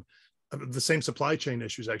the same supply chain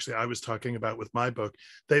issues. Actually, I was talking about with my book.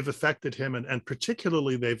 They've affected him, and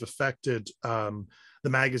particularly they've affected the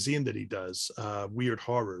magazine that he does, Weird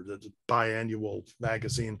Horror, the biannual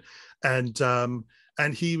magazine, and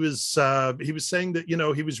he was saying that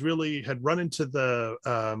he had run into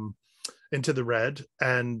the red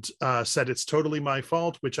and said it's totally my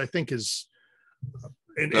fault, which I think is.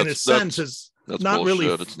 In a sense, is not bullshit. Really.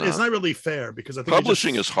 It's not really fair, because I think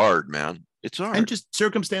publishing is hard, man. It's hard, and just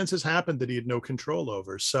circumstances happened that he had no control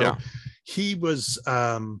over. So he was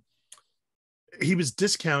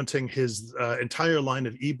discounting his entire line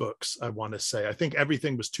of ebooks. I want to say, I think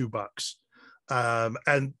everything was $2.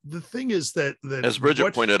 And the thing is that as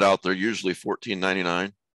Bridget pointed out, they're usually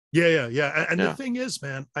 $14.99. Yeah. And the thing is,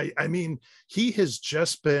 man, I mean, he has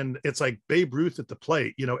just been, it's like Babe Ruth at the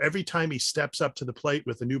plate. Every time he steps up to the plate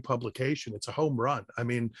with a new publication, it's a home run. I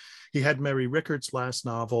mean, he had Mary Rickards' last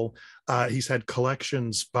novel. He's had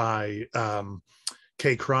collections by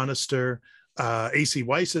Kay Chronister, A.C.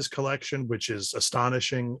 Weiss's collection, which is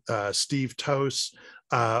astonishing. Steve Tose,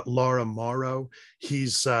 Laura Morrow.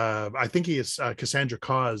 He's I think he is Cassandra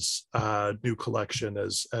Kaw's new collection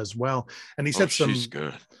as well. And he's had some. She's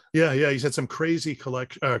good. Yeah. He's had some crazy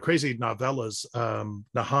crazy novellas.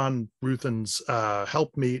 Nahan Ruthen's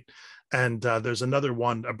Helpmeet, and there's another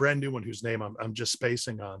one, a brand new one whose name I'm just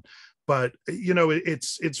spacing on. But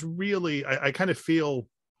it's really I kind of feel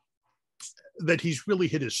that he's really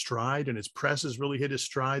hit his stride, and his press has really hit his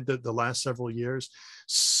stride the last several years.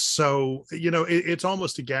 So, it's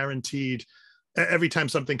almost a guaranteed, every time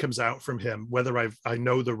something comes out from him, whether I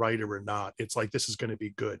know the writer or not, it's like, this is going to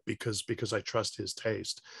be good because I trust his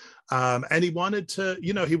taste. And he wanted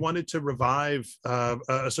to revive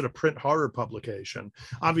a sort of print horror publication.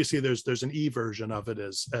 Obviously there's an e-version of it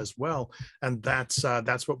as well. And that's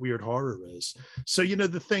what Weird Horror is. So,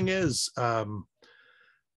 the thing is,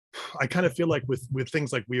 I kind of feel like with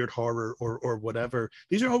things like Weird Horror or whatever,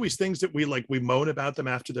 these are always things that we moan about them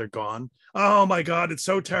after they're gone. Oh my God, it's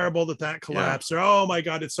so terrible that collapsed. Or, oh my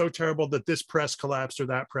God, it's so terrible that this press collapsed or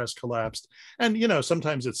that press collapsed. And,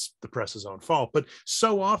 sometimes it's the press's own fault, but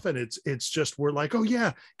so often it's just, we're like, oh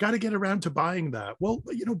yeah, got to get around to buying that. Well,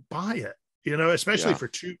 buy it, especially for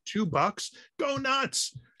 $2, go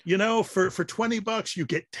nuts. For $20 you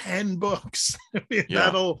get 10 books.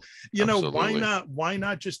 That'll, why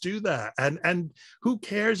not just do that? And who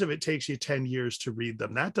cares if it takes you 10 years to read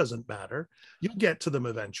them? That doesn't matter. You'll get to them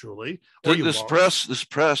eventually. This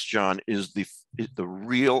press, John, is the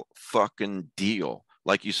real fucking deal.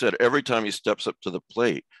 Like you said, every time he steps up to the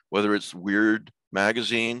plate, whether it's Weird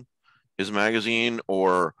magazine, his magazine,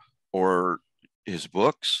 or his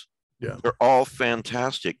books, they're all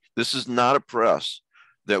fantastic. This is not a press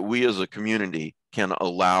that we as a community can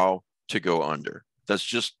allow to go under.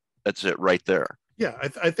 That's it right there. Yeah,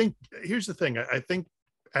 I think here's the thing. I think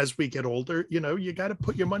as we get older, you got to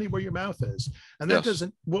put your money where your mouth is. And that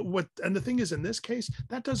doesn't, and the thing is, in this case,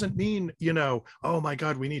 that doesn't mean, oh my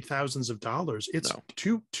God, we need thousands of dollars. It's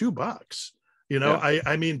 $2.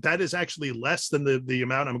 I mean, that is actually less than the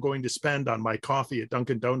amount I'm going to spend on my coffee at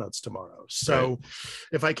Dunkin' Donuts tomorrow. So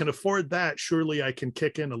if I can afford that, surely I can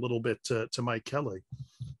kick in a little bit to Mike Kelly.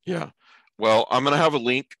 Yeah. Well, I'm going to have a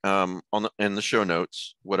link in the show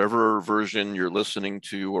notes, whatever version you're listening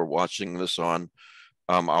to or watching this on.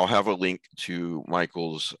 I'll have a link to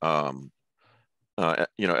Michael's,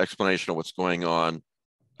 explanation of what's going on.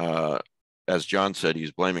 As John said,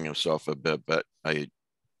 he's blaming himself a bit, but he's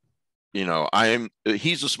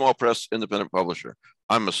a small press independent publisher.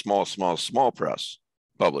 I'm a small press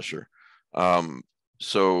publisher.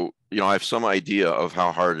 So I have some idea of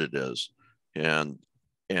how hard it is, and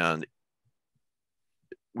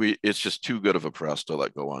it's just too good of a press to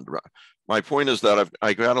let go on. My point is that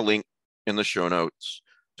I got a link in the show notes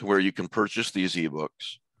to where you can purchase these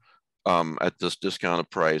ebooks at this discounted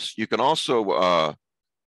price. You can also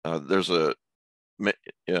there's a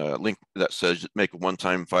link that says make a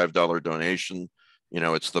one-time $5 donation.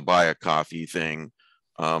 It's the buy a coffee thing.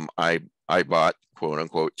 I bought, quote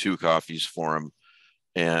unquote, 2 coffees for him,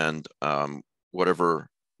 and whatever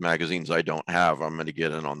magazines I don't have, I'm going to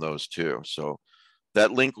get in on those too. So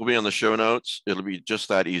that link will be on the show notes. It'll be just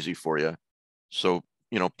that easy for you. So,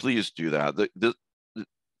 please do that.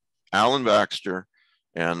 Alan Baxter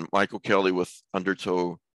and Michael Kelly with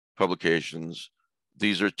Undertow Publications,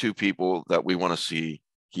 these are 2 people that we want to see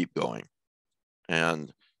keep going.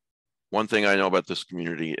 And one thing I know about this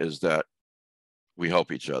community is that we help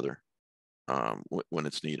each other when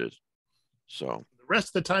it's needed. So the rest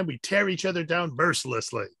of the time we tear each other down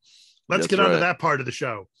mercilessly. Let's get right. on to that part of the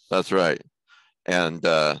show. That's right. And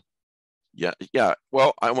yeah.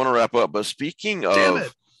 Well, I want to wrap up, but speaking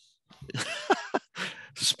of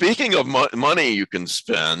money you can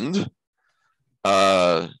spend,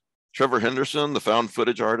 Trevor Henderson, the found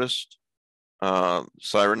footage artist,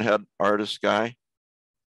 Siren Head artist guy,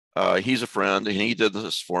 he's a friend, and he did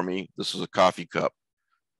this for me. This is a coffee cup.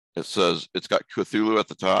 It's got Cthulhu at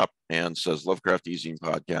the top and says Lovecraft eZine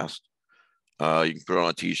podcast. You can put it on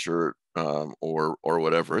a t-shirt or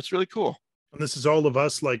whatever. It's really cool. And this is all of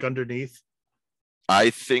us, like, underneath. I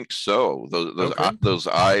think so. Those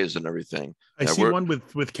eyes and everything. I see one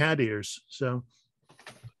with cat ears. So,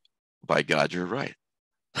 by God, you're right.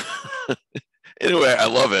 Anyway, I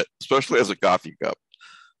love it, especially as a coffee cup.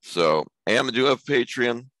 So, and I do have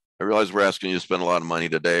Patreon. I realize we're asking you to spend a lot of money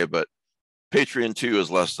today, but Patreon too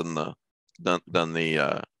is less than the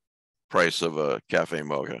price of a cafe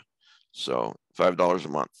mocha. So $5 a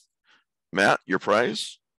month. Matt, your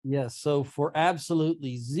price? Yes. So for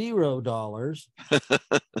absolutely $0,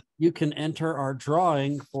 you can enter our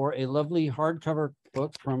drawing for a lovely hardcover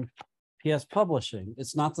book from PS Publishing.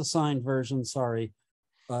 It's not the signed version, sorry.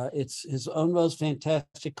 It's his own most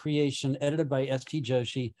fantastic creation, edited by S.T.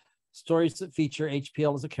 Joshi. Stories that feature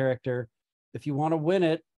HPL as a character. If you want to win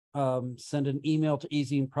it, send an email to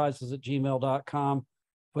ezineprizes@gmail.com.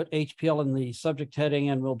 Put HPL in the subject heading,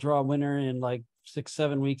 and we'll draw a winner in like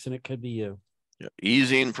 6-7 weeks, and it could be you. Yeah,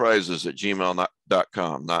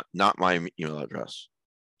 ezineprizes@gmail.com, not my email address.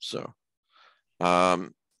 So,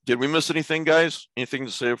 did we miss anything, guys? Anything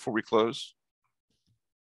to say before we close?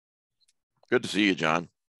 Good to see you, John. I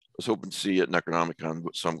was hoping to see you at NecronomiCON,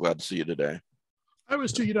 so I'm glad to see you today. I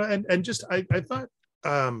was too, and just I thought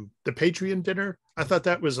the Patreon dinner, I thought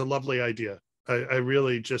that was a lovely idea. I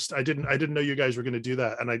really just I didn't know you guys were going to do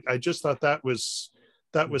that, and I just thought that was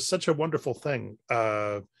such a wonderful thing.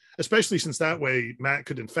 Especially since that way Matt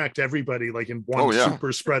could infect everybody like in one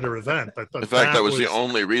super spreader event. I thought, in fact, that was the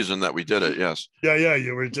only reason that we did it. Yes. Yeah.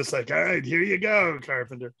 You were just like, all right, here you go,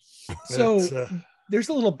 Carpenter. So there's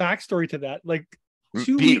a little backstory to that. Like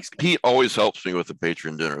 2 weeks. Pete always helps me with the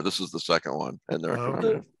patron dinner. This is the second one,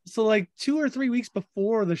 and so like 2 or 3 weeks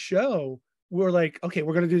before the show, we're like, okay,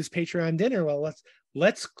 we're gonna do this Patreon dinner. Well,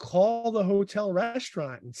 let's call the hotel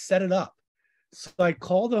restaurant and set it up. So I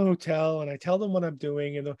call the hotel and I tell them what I'm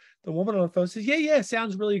doing, and the woman on the phone says, yeah,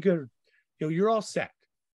 sounds really good. You're all set.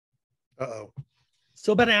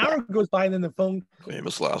 So about an hour goes by, and then the phone,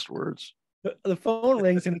 famous last words. The phone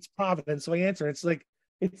rings, and it's Providence. So I answer. It's like,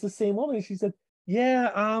 it's the same woman. And she said,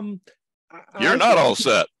 yeah, you're not all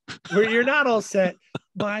set. You're not all set.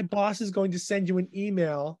 My boss is going to send you an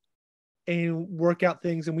email and work out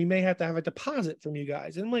things, and we may have to have a deposit from you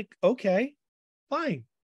guys. And I'm like, okay, fine.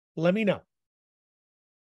 Let me know.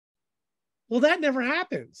 Well, that never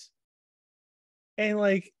happens. And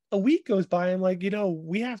like a week goes by, I'm like,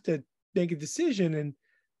 we have to make a decision. And,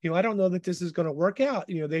 I don't know that this is going to work out.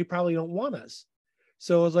 They probably don't want us.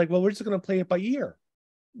 So I was like, well, we're just going to play it by ear.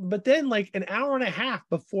 But then like an hour and a half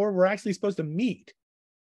before we're actually supposed to meet,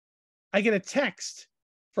 I get a text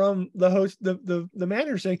from the host, the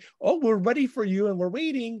manager saying, oh, we're ready for you and we're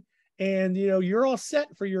waiting. And, you're all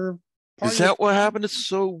set for your party. Is that what happened? It's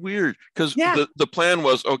so weird. Because the plan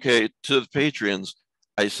was, okay, to the patrons,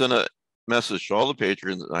 I sent a message to all the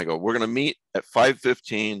patrons and I go, we're going to meet at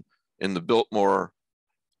 5:15 in the Biltmore,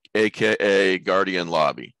 AKA Guardian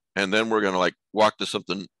lobby. And then we're going to like walk to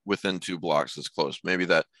something within 2 blocks that's close. Maybe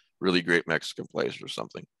that really great Mexican place or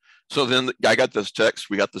something. So then I got this text.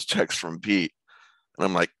 We got this text from Pete. And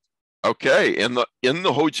I'm like, okay, in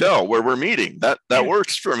the hotel where we're meeting, that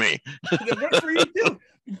works for me. That works for you too.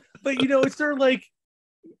 But it's sort of like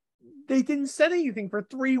they didn't send anything for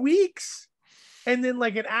 3 weeks. And then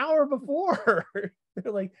like an hour before,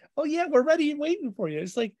 they're like, oh yeah, we're ready and waiting for you.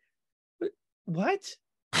 It's like, what?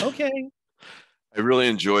 Okay. I really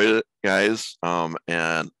enjoyed it, guys.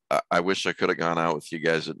 And I wish I could have gone out with you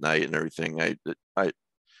guys at night and everything.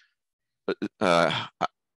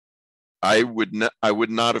 I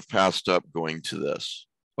would not have passed up going to this,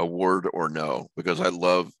 a word or no, because I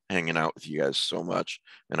love hanging out with you guys so much,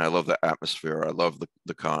 and I love the atmosphere. I love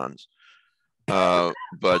the cons.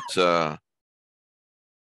 But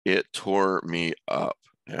it tore me up,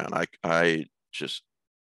 and I just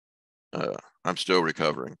I'm still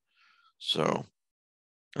recovering. So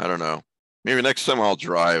I don't know. Maybe next time I'll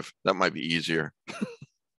drive. That might be easier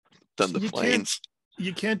than the planes.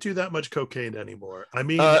 You can't do that much cocaine anymore. I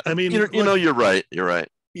mean, you're right. You're right.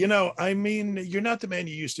 You're not the man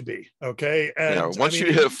you used to be. Okay. And once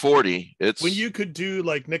you hit 40, it's when you could do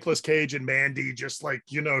like Nicolas Cage and Mandy, just like,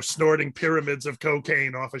 snorting pyramids of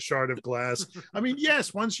cocaine off a shard of glass. I mean,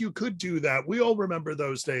 yes, once you could do that, we all remember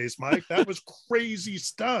those days, Mike. That was crazy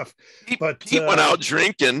stuff. But he went out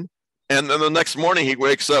drinking, and then the next morning he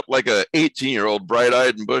wakes up like a 18-year-old,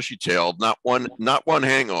 bright-eyed and bushy-tailed, not one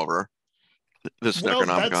hangover. That's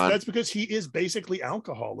because he is basically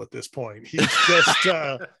alcohol at this point. He's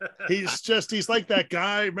just he's like that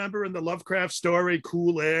guy, remember in the Lovecraft story,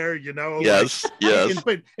 Cool Air, Yes.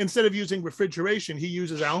 But instead of using refrigeration, he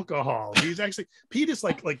uses alcohol. Pete is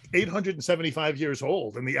like 875 years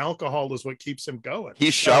old, and the alcohol is what keeps him going.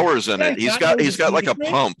 He showers in it. He's got like a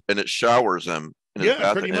pump, and it showers him.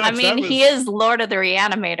 Yeah, pretty much. I mean, he is Lord of the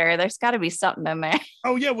Reanimator. There's got to be something in there.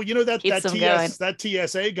 Oh yeah, well, that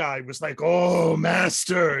TSA guy was like, "Oh,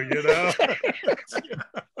 master," We've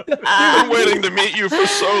been waiting to meet you for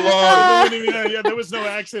so long. Yeah, there was no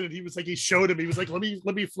accident. He was like, he showed him. He was like, let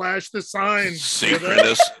me flash the sign.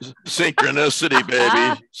 Synchronicity,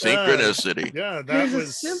 baby. Synchronicity. Yeah, that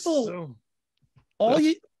was simple.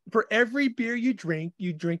 For every beer you drink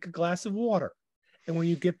a glass of water, and when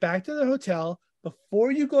you get back to the hotel,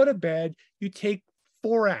 before you go to bed, you take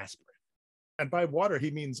 4 aspirin. And by water, he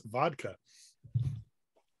means vodka.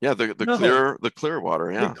 Yeah, the clear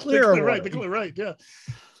water. Yeah, the clear water. Right. Yeah.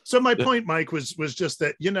 So my point, Mike, was just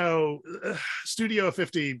that Studio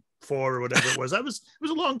 54 or whatever it was. It was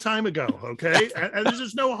a long time ago. Okay, and there's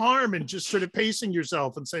just no harm in just sort of pacing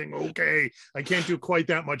yourself and saying, okay, I can't do quite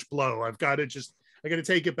that much blow. I got to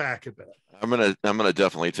take it back a bit. I'm gonna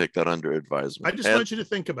definitely take that under advisement. I just want you to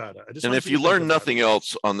think about it. And if you learn nothing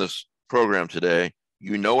else on this program today,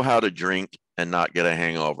 you know how to drink and not get a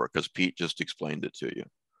hangover, because Pete just explained it to you.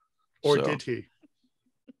 Or did he?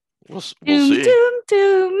 We'll see.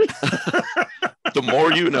 Doom. The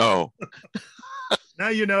more you know. Now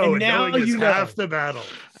you know. And knowing is half the battle.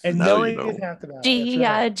 And knowing is half the battle.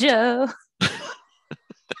 G.I. Joe.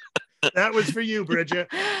 That was for you,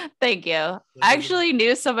 Bridget. Thank you. I actually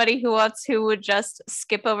knew somebody who would just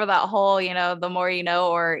skip over that whole, the more you know,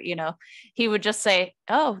 or, he would just say,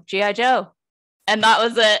 oh, G.I. Joe. And that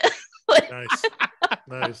was it.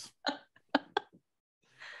 Nice.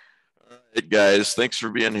 All right, guys, thanks for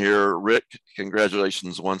being here. Rick,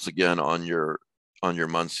 congratulations once again on your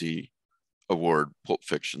Muncie Award, Pulp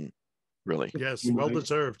Fiction. Really. Yes, well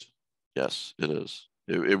deserved. Yes, it is.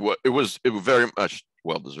 It was very much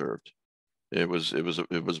well deserved. It was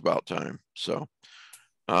about time. So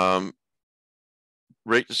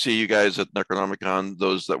great to see you guys at NecronomiCON,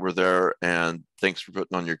 those that were there, and thanks for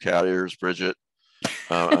putting on your cat ears, Bridget.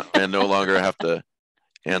 And no longer have to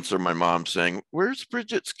answer my mom saying, where's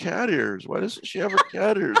Bridget's cat ears? Why doesn't she have her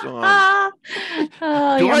cat ears on?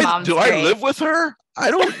 Do I live with her?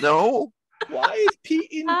 I don't know. Why is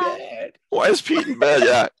Pete in bed?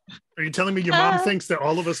 Yeah. Are you telling me your mom thinks that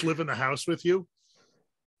all of us live in the house with you?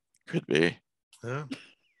 Could be. Yeah.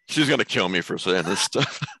 She's going to kill me for saying this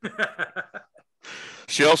stuff.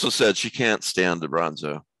 She also said she can't stand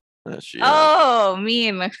DeBronzo.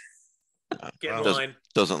 Mean.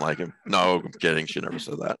 Doesn't like him. No, I'm kidding. She never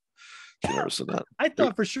said that. I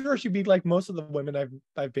thought for sure she'd be like most of the women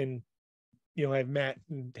I've been, I've met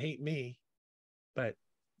and hate me. But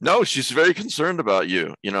no, she's very concerned about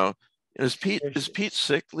you. Is Pete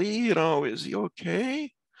sickly? Is he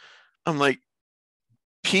okay? I'm like,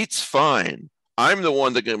 Pete's fine. I'm the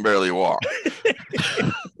one that can barely walk.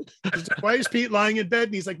 Why is Pete lying in bed?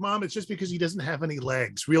 And he's like, Mom, it's just because he doesn't have any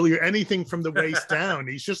legs, really, or anything from the waist down.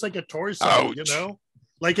 He's just like a torso, Ouch.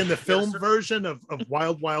 Like in the film version of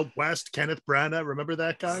Wild Wild West, Kenneth Branagh. Remember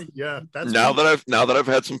that guy? Yeah. That's now that I've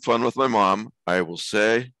had some fun with my mom, I will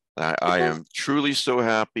say I am truly so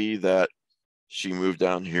happy that she moved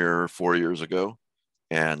down here 4 years ago,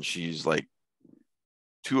 and she's like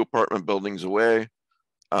 2 apartment buildings away.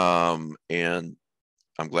 And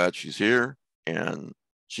I'm glad she's here, and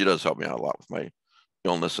she does help me out a lot with my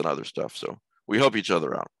illness and other stuff. So we help each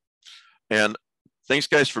other out. And thanks,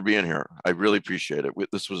 guys, for being here. I really appreciate it.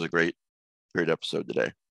 This was a great episode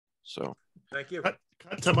today. So thank you. Cut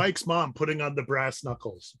to Mike's mom putting on the brass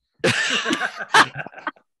knuckles.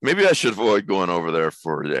 Maybe I should avoid going over there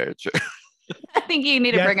for a day or two. I think you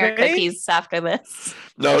need to bring her cookies after this.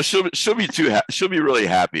 No, she'll be she'll be really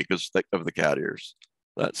happy because of the cat ears.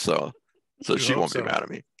 That's so she won't be mad at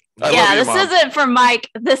me. Yeah, this isn't for Mike.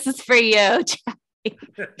 This is for you.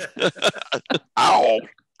 Ow.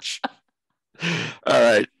 All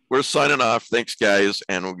right, we're signing off. Thanks, guys,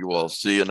 and we will see you